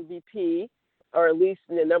for MVP, or at least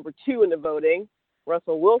the number 2 in the voting,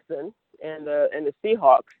 Russell Wilson and the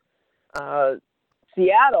Seahawks.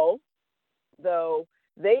 Seattle, though,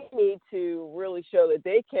 they need to really show that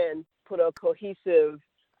they can put a cohesive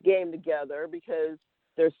game together, because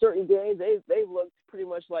there's certain games they've looked pretty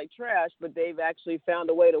much like trash, but they've actually found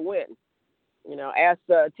a way to win. Ask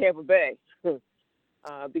Tampa Bay,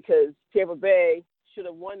 because Tampa Bay should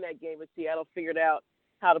have won that game, but Seattle figured out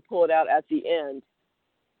how to pull it out at the end.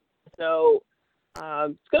 So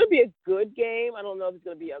it's going to be a good game. I don't know if it's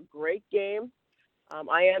going to be a great game.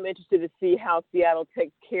 I am interested to see how Seattle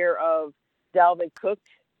takes care of Dalvin Cook.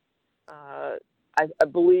 I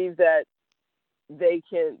believe that the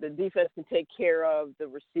defense can take care of the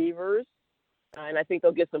receivers, and I think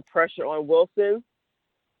they'll get some pressure on Wilson.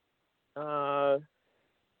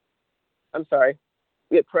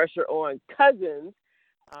 Get pressure on Cousins,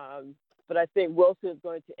 but I think Wilson is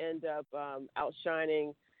going to end up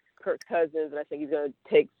outshining Kirk Cousins, and I think he's going to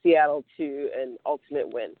take Seattle to an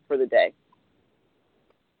ultimate win for the day.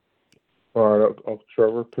 All right,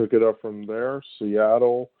 Trevor, pick it up from there.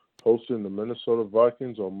 Seattle hosting the Minnesota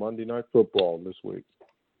Vikings on Monday Night Football this week.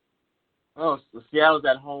 Oh, so Seattle's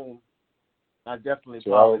at home. I definitely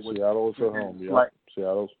Seattle is at home. Yeah,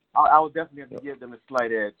 Seattle's. I would definitely have to give them a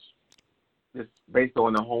slight edge, just based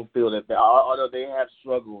on the home field. Although they have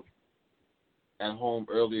struggled at home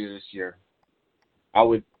earlier this year, I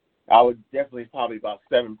would definitely probably about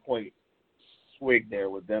 7-point swig there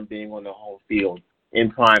with them being on the home field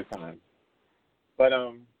in prime time. But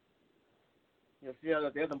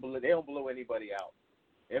Seattle, they don't blow anybody out.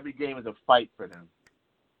 Every game is a fight for them.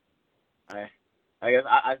 I guess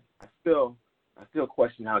I still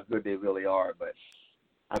question how good they really are, but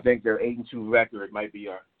I think their 8-2 record might be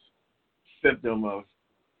a symptom of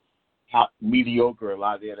how mediocre a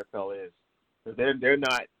lot of the NFL is. They're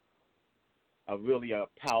not a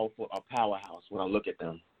powerhouse when I look at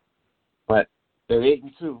them, but they're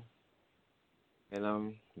 8-2,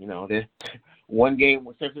 and they're one game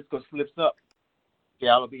when San Francisco slips up,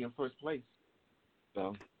 Seattle will be in first place.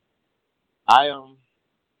 So I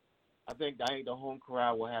think the home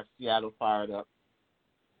crowd will have Seattle fired up,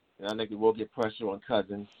 and I think they will get pressure on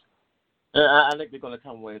Cousins. And I think they're going to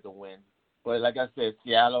come away with a win. But like I said,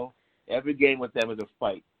 Seattle, every game with them is a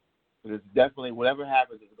fight. So it's definitely, whatever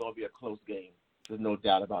happens, it's going to be a close game. There's no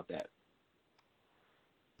doubt about that.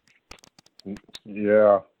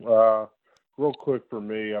 Yeah. Real quick for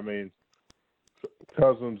me, I mean,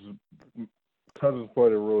 Cousins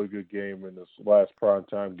played a really good game in this last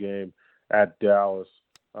primetime game at Dallas,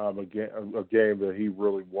 a game that he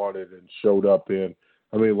really wanted and showed up in.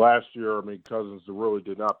 I mean, last year, Cousins really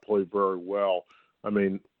did not play very well. I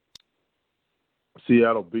mean,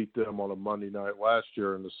 Seattle beat them on a Monday night last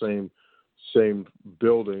year in the same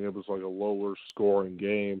building. It was like a lower scoring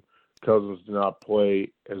game. Cousins did not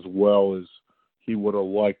play as well as he would have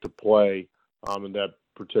liked to play in that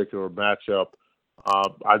particular matchup.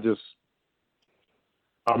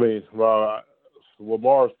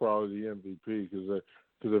 Lamar's probably the MVP because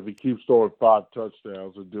if he keeps throwing 5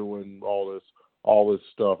 touchdowns and doing all this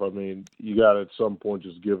stuff, I mean, you got to at some point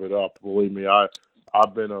just give it up. Believe me,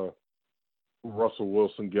 I've been a Russell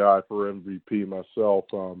Wilson guy for MVP myself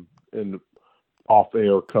in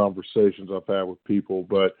off-air conversations I've had with people,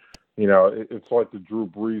 but it's like the Drew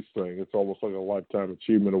Brees thing. It's almost like a lifetime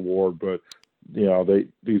achievement award, but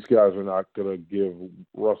these guys are not going to give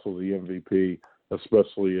Russell the MVP,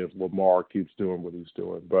 especially if Lamar keeps doing what he's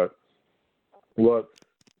doing. But look,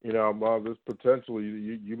 this potentially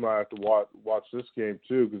you might have to watch this game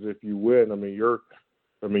too, because if you win,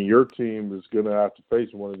 your team is going to have to face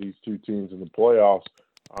one of these two teams in the playoffs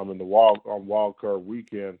on wild card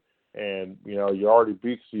weekend, and you already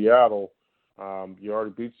beat Seattle. You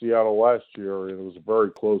already beat Seattle last year, and it was a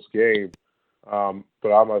very close game.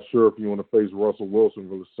 But I'm not sure if you want to face Russell Wilson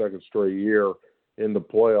for the second straight year in the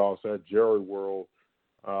playoffs at Jerry World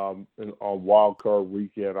on Wild Card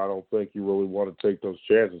Weekend. I don't think you really want to take those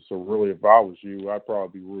chances. So really, if I was you, I'd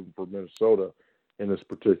probably be rooting for Minnesota in this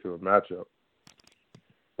particular matchup.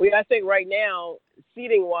 Well, I think right now,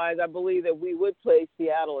 seeding-wise, I believe that we would play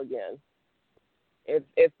Seattle again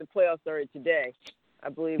if the playoffs started today. I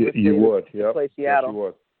believe you would. Yep. Play Seattle.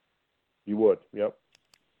 Yes, you would. Yep.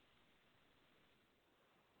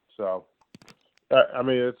 So, I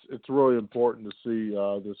mean, it's really important to see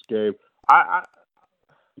this game. I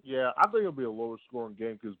think it'll be a lower scoring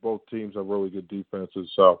game because both teams have really good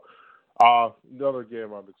defenses. So, another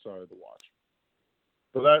game I'm excited to watch.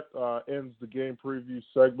 So that ends the game preview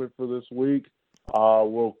segment for this week.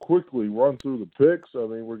 We'll quickly run through the picks. I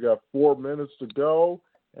mean, we got 4 minutes to go,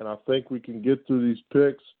 and I think we can get through these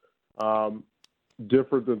picks.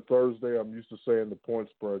 Different than Thursday, I'm used to saying the point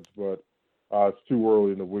spreads, but it's too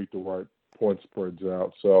early in the week to write point spreads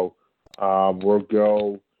out. So we'll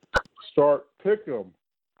go start pick 'em.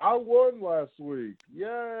 I won last week.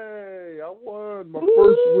 Yay! I won my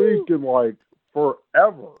first week in like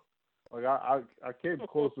forever. Like I came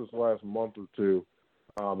close this last month or two,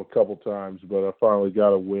 a couple times, but I finally got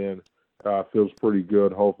a win. Feels pretty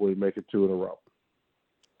good. Hopefully, make it 2 in a row.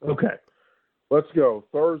 Okay, let's go.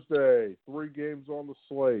 Thursday, 3 games on the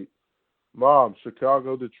slate. Mom,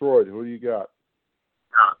 Chicago, Detroit. Who do you got?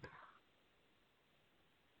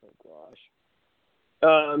 Oh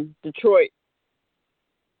gosh. Detroit.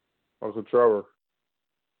 Uncle Trevor.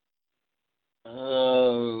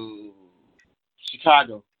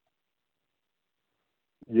 Chicago.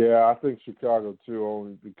 Yeah, I think Chicago too,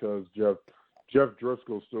 only because Jeff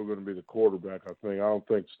Driscoll's still going to be the quarterback. I don't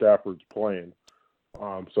think Stafford's playing,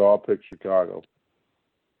 so I'll pick Chicago.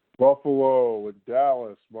 Buffalo and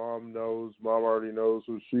Dallas. Mom already knows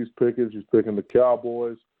who she's picking. She's picking the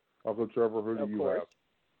Cowboys. Uncle Trevor, who do you have?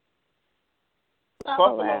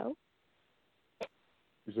 Buffalo.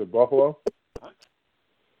 You said Buffalo?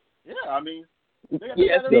 Yeah, I mean.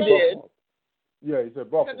 Yes, he did. Yeah, he said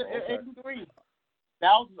Buffalo. Okay.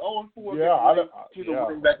 Dallas is 0-4. Yeah, the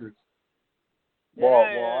winning records. Well,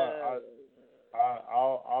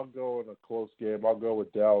 I'll go in a close game. I'll go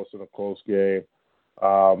with Dallas in a close game.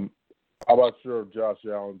 I'm not sure if Josh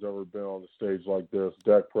Allen's ever been on the stage like this.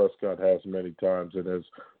 Dak Prescott has many times and has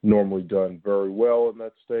normally done very well in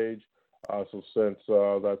that stage. So since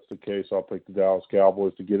that's the case, I'll pick the Dallas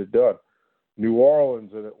Cowboys to get it done. New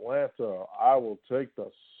Orleans and Atlanta, I will take the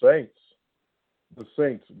Saints. The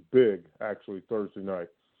Saints big, actually, Thursday night.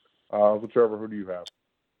 Uncle Trevor, who do you have?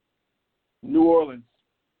 New Orleans.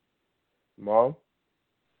 Mom?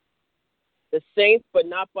 The Saints, but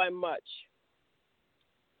not by much.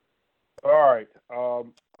 All right.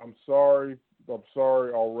 I'm sorry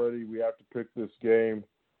already. We have to pick this game.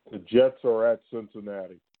 The Jets are at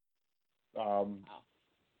Cincinnati.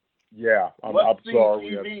 Yeah, I'm sorry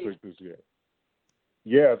we have to pick this game.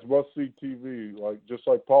 Yeah, it's must-see TV. Just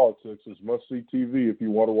like politics, it's must-see TV if you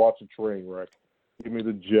want to watch a train wreck. Give me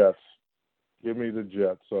the Jets.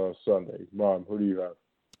 Sunday. Mom, who do you have?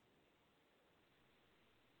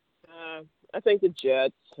 I think the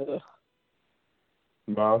Jets.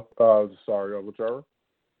 Mom? Sorry, Uncle Trevor?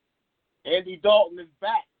 Andy Dalton is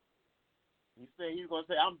back. He said he was going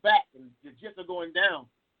to say, I'm back, and the Jets are going down.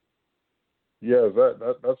 Yeah,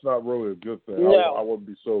 that's not really a good thing. No. I wouldn't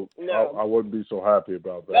be so. No. I wouldn't be so happy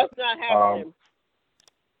about that. That's not happening.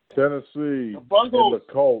 Tennessee The Bungles. and the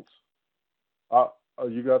Colts.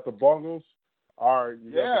 You got the Bungles. All right,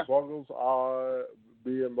 you got the Bungles.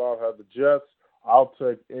 Me and Bob have the Jets. I'll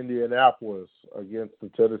take Indianapolis against the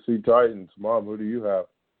Tennessee Titans. Mom, who do you have?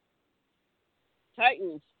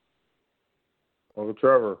 Titans. Uncle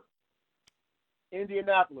Trevor.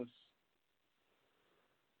 Indianapolis.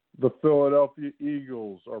 The Philadelphia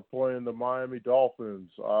Eagles are playing the Miami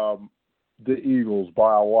Dolphins. The Eagles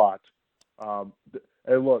by a lot.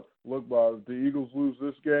 Hey, look, Bob, if the Eagles lose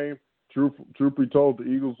this game, truth be told, the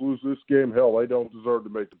Eagles lose this game, hell, they don't deserve to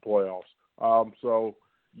make the playoffs. So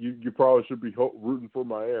you probably should be rooting for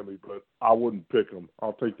Miami, but I wouldn't pick them.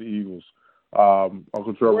 I'll take the Eagles.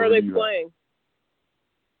 Uncle Trevor, where are they playing?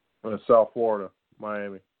 South Florida,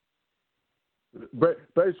 Miami.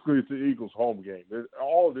 Basically, it's the Eagles' home game.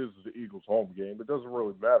 All it is the Eagles' home game. It doesn't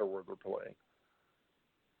really matter where they're playing.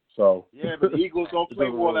 So yeah, but the Eagles don't play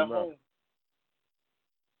well at home.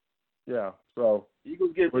 Yeah, so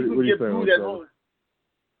Eagles get booed at home.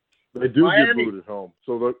 They do Miami. get booed at home.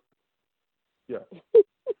 So yeah.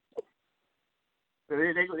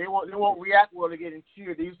 They won't react well to getting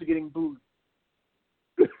cheered. They're used to getting booed.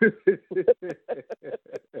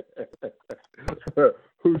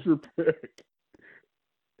 Who's your pick?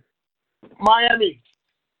 Miami.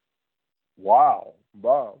 Wow.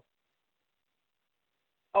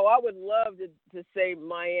 Oh, I would love to say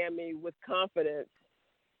Miami with confidence,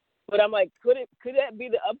 but I'm like, could that be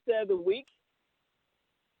the upset of the week?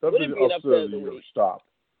 That'd be the upset of the year. Stop.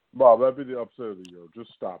 Bob, that'd be the upset of the year.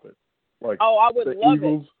 Just stop it. Like, I would love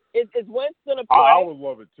Eagles, it. Is Wentz going to play? I would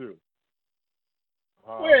love it too.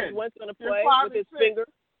 Is Wentz going to play with his finger?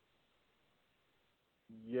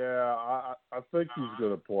 Yeah, I think he's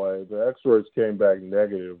going to play. The X-rays came back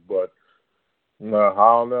negative, but I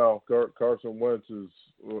don't know. Carson Wentz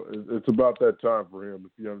it's about that time for him,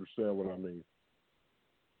 if you understand what I mean.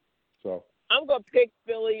 So I'm going to pick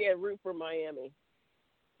Philly and root for Miami.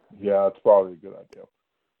 Yeah, it's probably a good idea.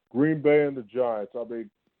 Green Bay and the Giants. I mean,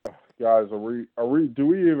 guys, do we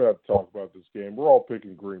even have to talk about this game? We're all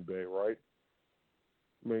picking Green Bay, right?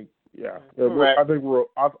 I mean, yeah. I think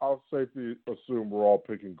I'll safely assume we're all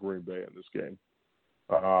picking Green Bay in this game.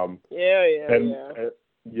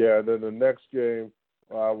 Yeah. Then the next game,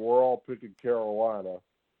 we're all picking Carolina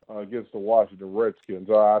against the Washington Redskins.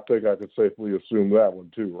 I think I could safely assume that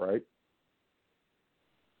one too, right?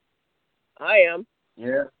 I am.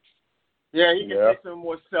 Yeah. Yeah, he can take some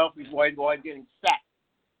more selfies while he's getting sacked.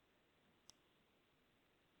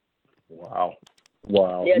 Wow.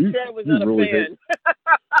 Yeah, Trent was not a fan.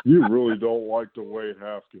 You really don't like Dwayne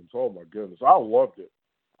Haskins. Oh, my goodness. I loved it.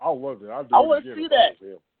 I want to see that.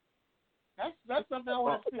 That's something I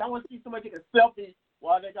want to see. I want to see somebody take a selfie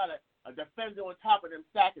while they got a defender on top of them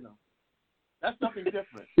sacking them. That's something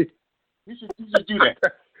different. You should do that.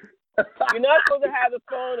 You're not supposed to have the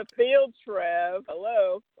phone a field, Trev.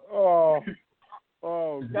 Hello. Oh.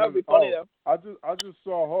 That would be funny though. I just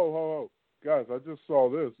saw. Ho, guys! I just saw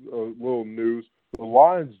this little news. The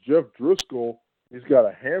Lions' Jeff Driscoll, he's got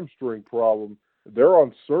a hamstring problem. They're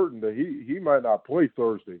uncertain that he might not play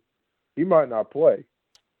Thursday. He might not play.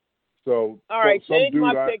 So all right, change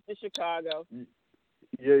my pick to Chicago.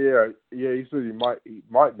 Yeah. He said he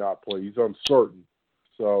might not play. He's uncertain.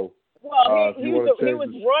 So. Well, he was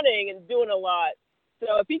running and doing a lot.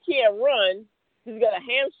 So if he can't run, he's got a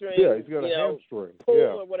hamstring. Yeah, he's got a hamstring. Pull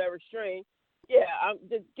or whatever string. Yeah,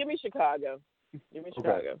 just give me Chicago. Give me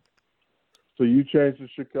Chicago. Okay. So you changed to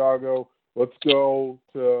Chicago. Let's go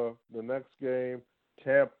to the next game,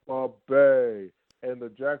 Tampa Bay and the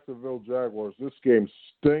Jacksonville Jaguars. This game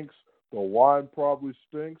stinks. The line probably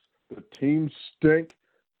stinks. The team stink,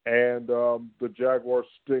 and the Jaguars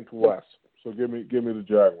stink less. So give me the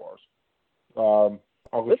Jaguars.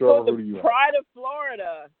 Uncle Trevor, who do you have? Pride of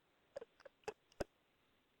Florida.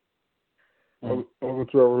 Uncle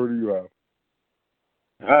Trevor, who do you have?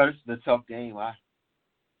 This is a tough game. I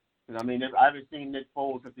haven't seen Nick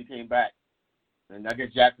Foles since he came back, and I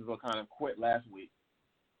guess Jacksonville kind of quit last week.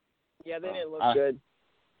 Yeah, they didn't look good.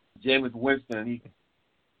 Jameis Winston,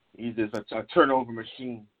 he's just a turnover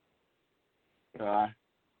machine. How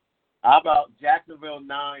about Jacksonville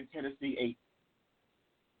 9, Tennessee 8?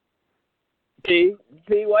 See,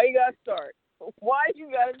 why you gotta start? Why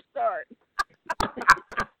you gotta start?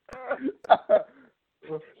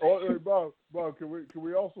 Hey, Bob, can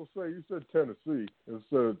we also say you said Tennessee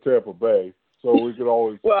instead of Tampa Bay, so we could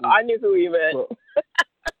always. Well, I knew who you meant. So,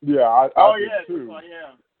 yeah, I did too. Well,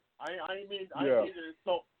 yeah. I didn't mean to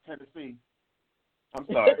insult Tennessee. I'm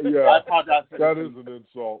sorry. Yeah, I apologize. That is an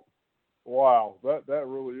insult. Wow, that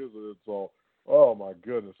really is an insult. Oh my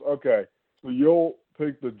goodness. Okay, so you'll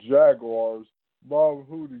pick the Jaguars. Bob,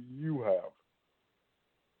 who do you have?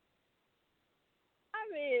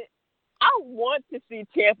 I mean, I want to see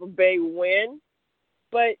Tampa Bay win,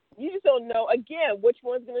 but you just don't know, again, which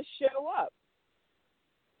one's going to show up.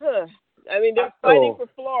 I mean, they're fighting for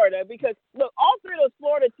Florida because, look, all three of those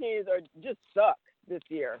Florida teams just suck this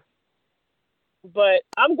year. But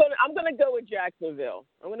I'm gonna go with Jacksonville.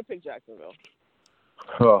 I'm going to pick Jacksonville.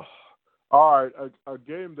 All right, a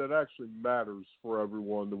game that actually matters for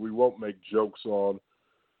everyone that we won't make jokes on.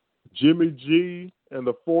 Jimmy G and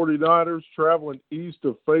the 49ers traveling east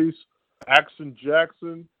to face Action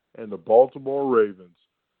Jackson and the Baltimore Ravens.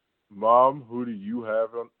 Mom, who do you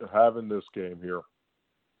have in this game here?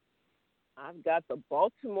 I've got the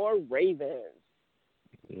Baltimore Ravens.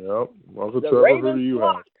 Yep. Uncle Trevor, who do you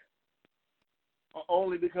have?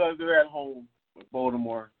 Only because they're at home with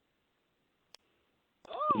Baltimore.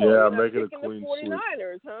 Yeah, make it a clean sweep. The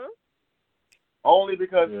 49ers, huh? Only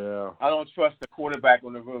because I don't trust the quarterback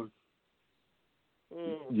on the road.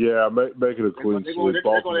 Yeah, make it a clean sweep.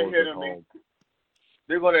 They're going to hit him.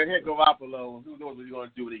 They're going to hit Garoppolo. Who knows what he's going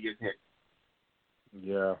to do when he gets hit?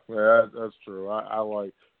 Yeah, that's true.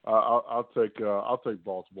 I'll take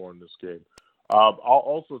Baltimore in this game. I'll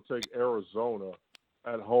also take Arizona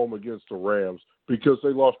at home against the Rams because they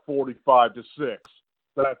lost 45-6.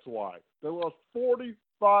 That's why. They lost 45-6.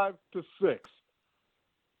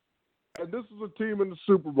 And this is a team in the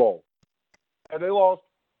Super Bowl. And they lost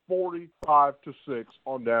 45-6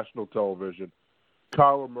 on national television.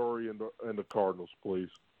 Kyler Murray and the Cardinals, please.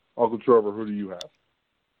 Uncle Trevor, who do you have?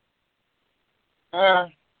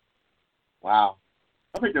 Wow.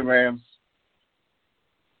 I think the Rams.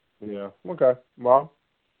 Yeah. Okay. Mom?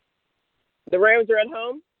 The Rams are at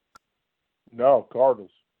home? No,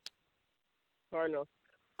 Cardinals. Cardinals.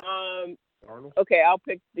 Cardinals? Okay, I'll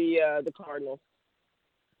pick the Cardinals.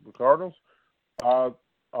 The Cardinals? Yes.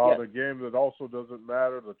 The game that also doesn't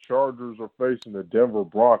matter, the Chargers are facing the Denver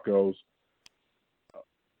Broncos.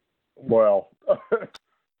 Well,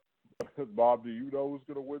 Bob, do you know who's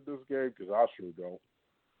going to win this game? Because I sure don't.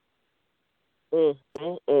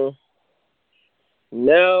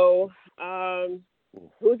 No.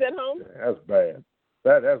 Who's at home? That's bad.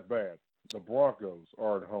 That's bad. The Broncos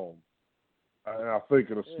are at home, and I think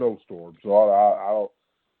in a snowstorm. So I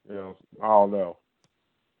don't know.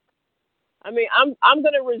 I mean, I'm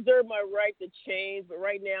going to reserve my right to change, but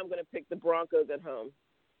right now I'm going to pick the Broncos at home.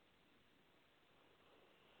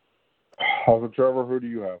 Uncle Trevor, who do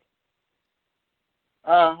you have?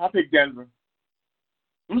 I'll pick Denver.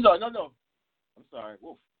 I'm sorry. No. I'm sorry.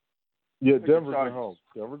 Wolf. Yeah, Denver's at home.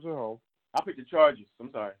 Denver's at home. I'll pick the Chargers. I'm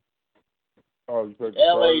sorry. Oh, you picked the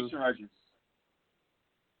L.A. Chargers.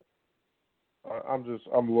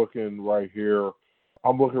 I'm looking right here.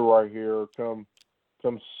 Come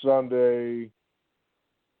Sunday,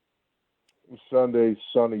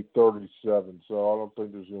 sunny 37. So I don't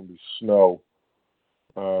think there's going to be snow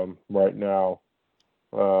right now.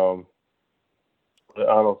 I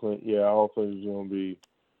don't think there's going to be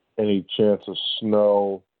any chance of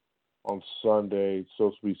snow on Sunday. It's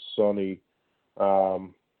supposed to be sunny. I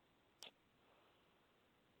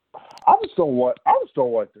don't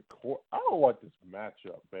like this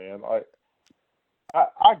matchup, man.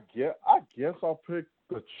 I guess I'll pick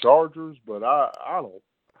the Chargers, but I don't.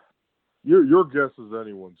 Your guess is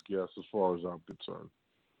anyone's guess as far as I'm concerned.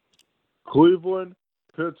 Cleveland,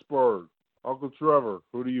 Pittsburgh. Uncle Trevor,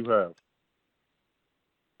 who do you have?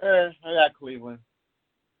 I got Cleveland.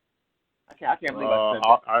 I can't believe I said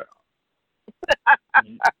that.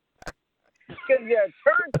 Because you're a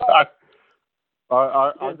turncoat. I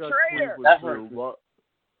got traitor. Cleveland That too. hurts.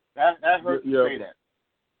 That hurts to say that.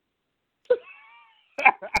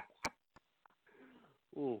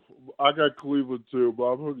 Ooh, I got Cleveland too.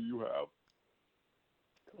 Bob, who do you have?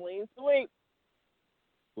 Clean sweep.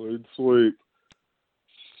 Clean sweep.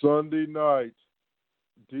 Sunday night,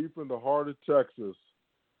 deep in the heart of Texas,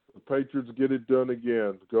 the Patriots get it done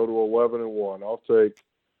again. Go to 11-1.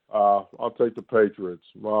 I'll take the Patriots.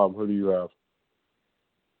 Mom, who do you have?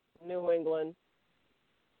 New England.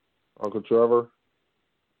 Uncle Trevor?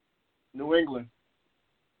 New England.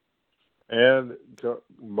 And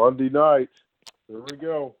Monday night, here we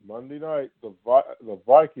go. Monday night, the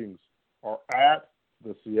Vikings are at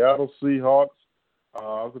the Seattle Seahawks.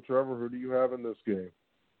 Uncle Trevor, who do you have in this game?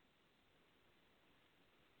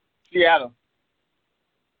 Seattle.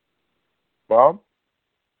 Bob?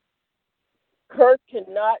 Kirk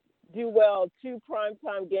cannot do well 2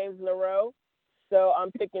 primetime games in a row, so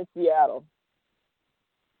I'm picking Seattle.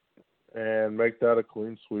 And make that a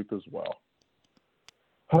clean sweep as well.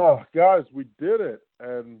 Guys, we did it,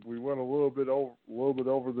 and we went a little bit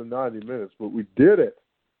over the 90 minutes, but we did it.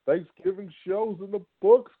 Thanksgiving show's in the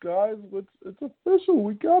books, guys. It's official.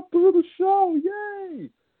 We got through the show. Yay!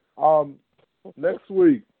 Next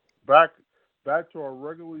week, back to our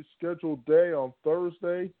regularly scheduled day on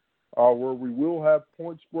Thursday, where we will have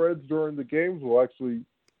point spreads during the games. We'll actually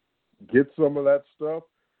get some of that stuff.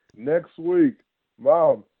 Next week,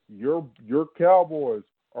 Mom, your Cowboys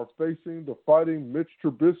are facing the Fighting Mitch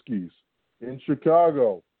Trubisky's in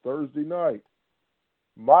Chicago Thursday night.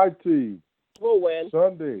 My team, We'll win.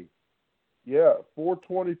 Sunday,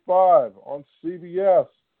 4:25 on CBS.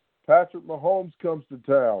 Patrick Mahomes comes to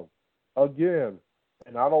town again,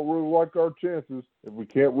 and I don't really like our chances if we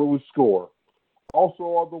can't really score. Also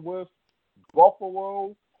on the list,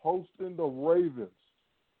 Buffalo hosting the Ravens.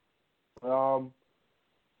 The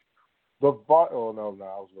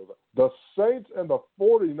Saints and the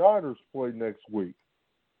 49ers play next week.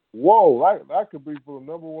 Whoa, that could be for the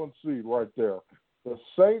number 1 seed right there. The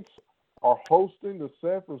Saints are hosting the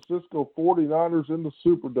San Francisco 49ers in the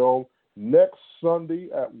Superdome next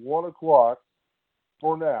Sunday at 1 o'clock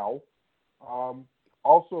for now.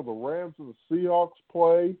 Also, the Rams and the Seahawks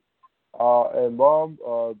play. And, Mom,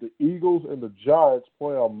 the Eagles and the Giants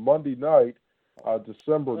play on Monday night,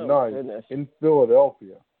 December 9th, in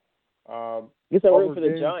Philadelphia. Guess I'm rooting for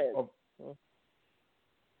the Giants.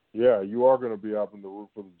 Yeah, you are going to be up in the root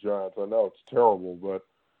for the Giants. I know it's terrible, but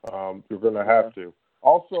you're going to have to.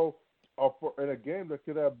 Also, in a game that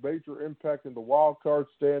could have major impact in the wild card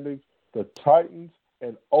standings, the Titans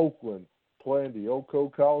and Oakland playing the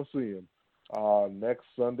Oco Coliseum next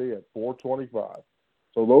Sunday at 4:25.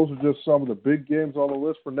 So those are just some of the big games on the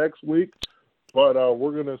list for next week. But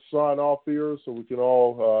we're going to sign off here so we can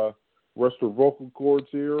all rest our vocal cords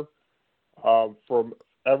here. From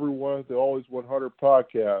everyone at the Always 100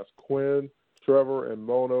 podcast, Quinn, Trevor, and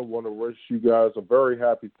Mona want to wish you guys a very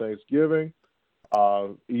happy Thanksgiving.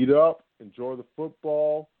 Eat up, enjoy the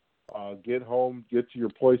football, get home, get to your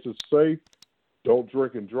places safe. Don't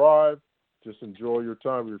drink and drive. Just enjoy your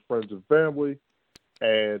time with your friends and family.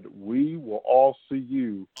 And we will all see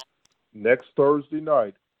you next Thursday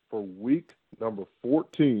night for week number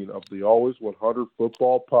 14 of the Always 100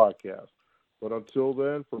 Football Podcast. But until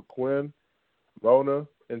then, for Quinn, Mona,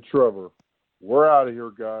 and Trevor, we're out of here,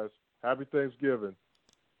 guys. Happy Thanksgiving.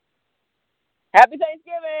 Happy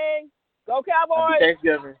Thanksgiving. Go Cowboys. Happy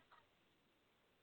Thanksgiving.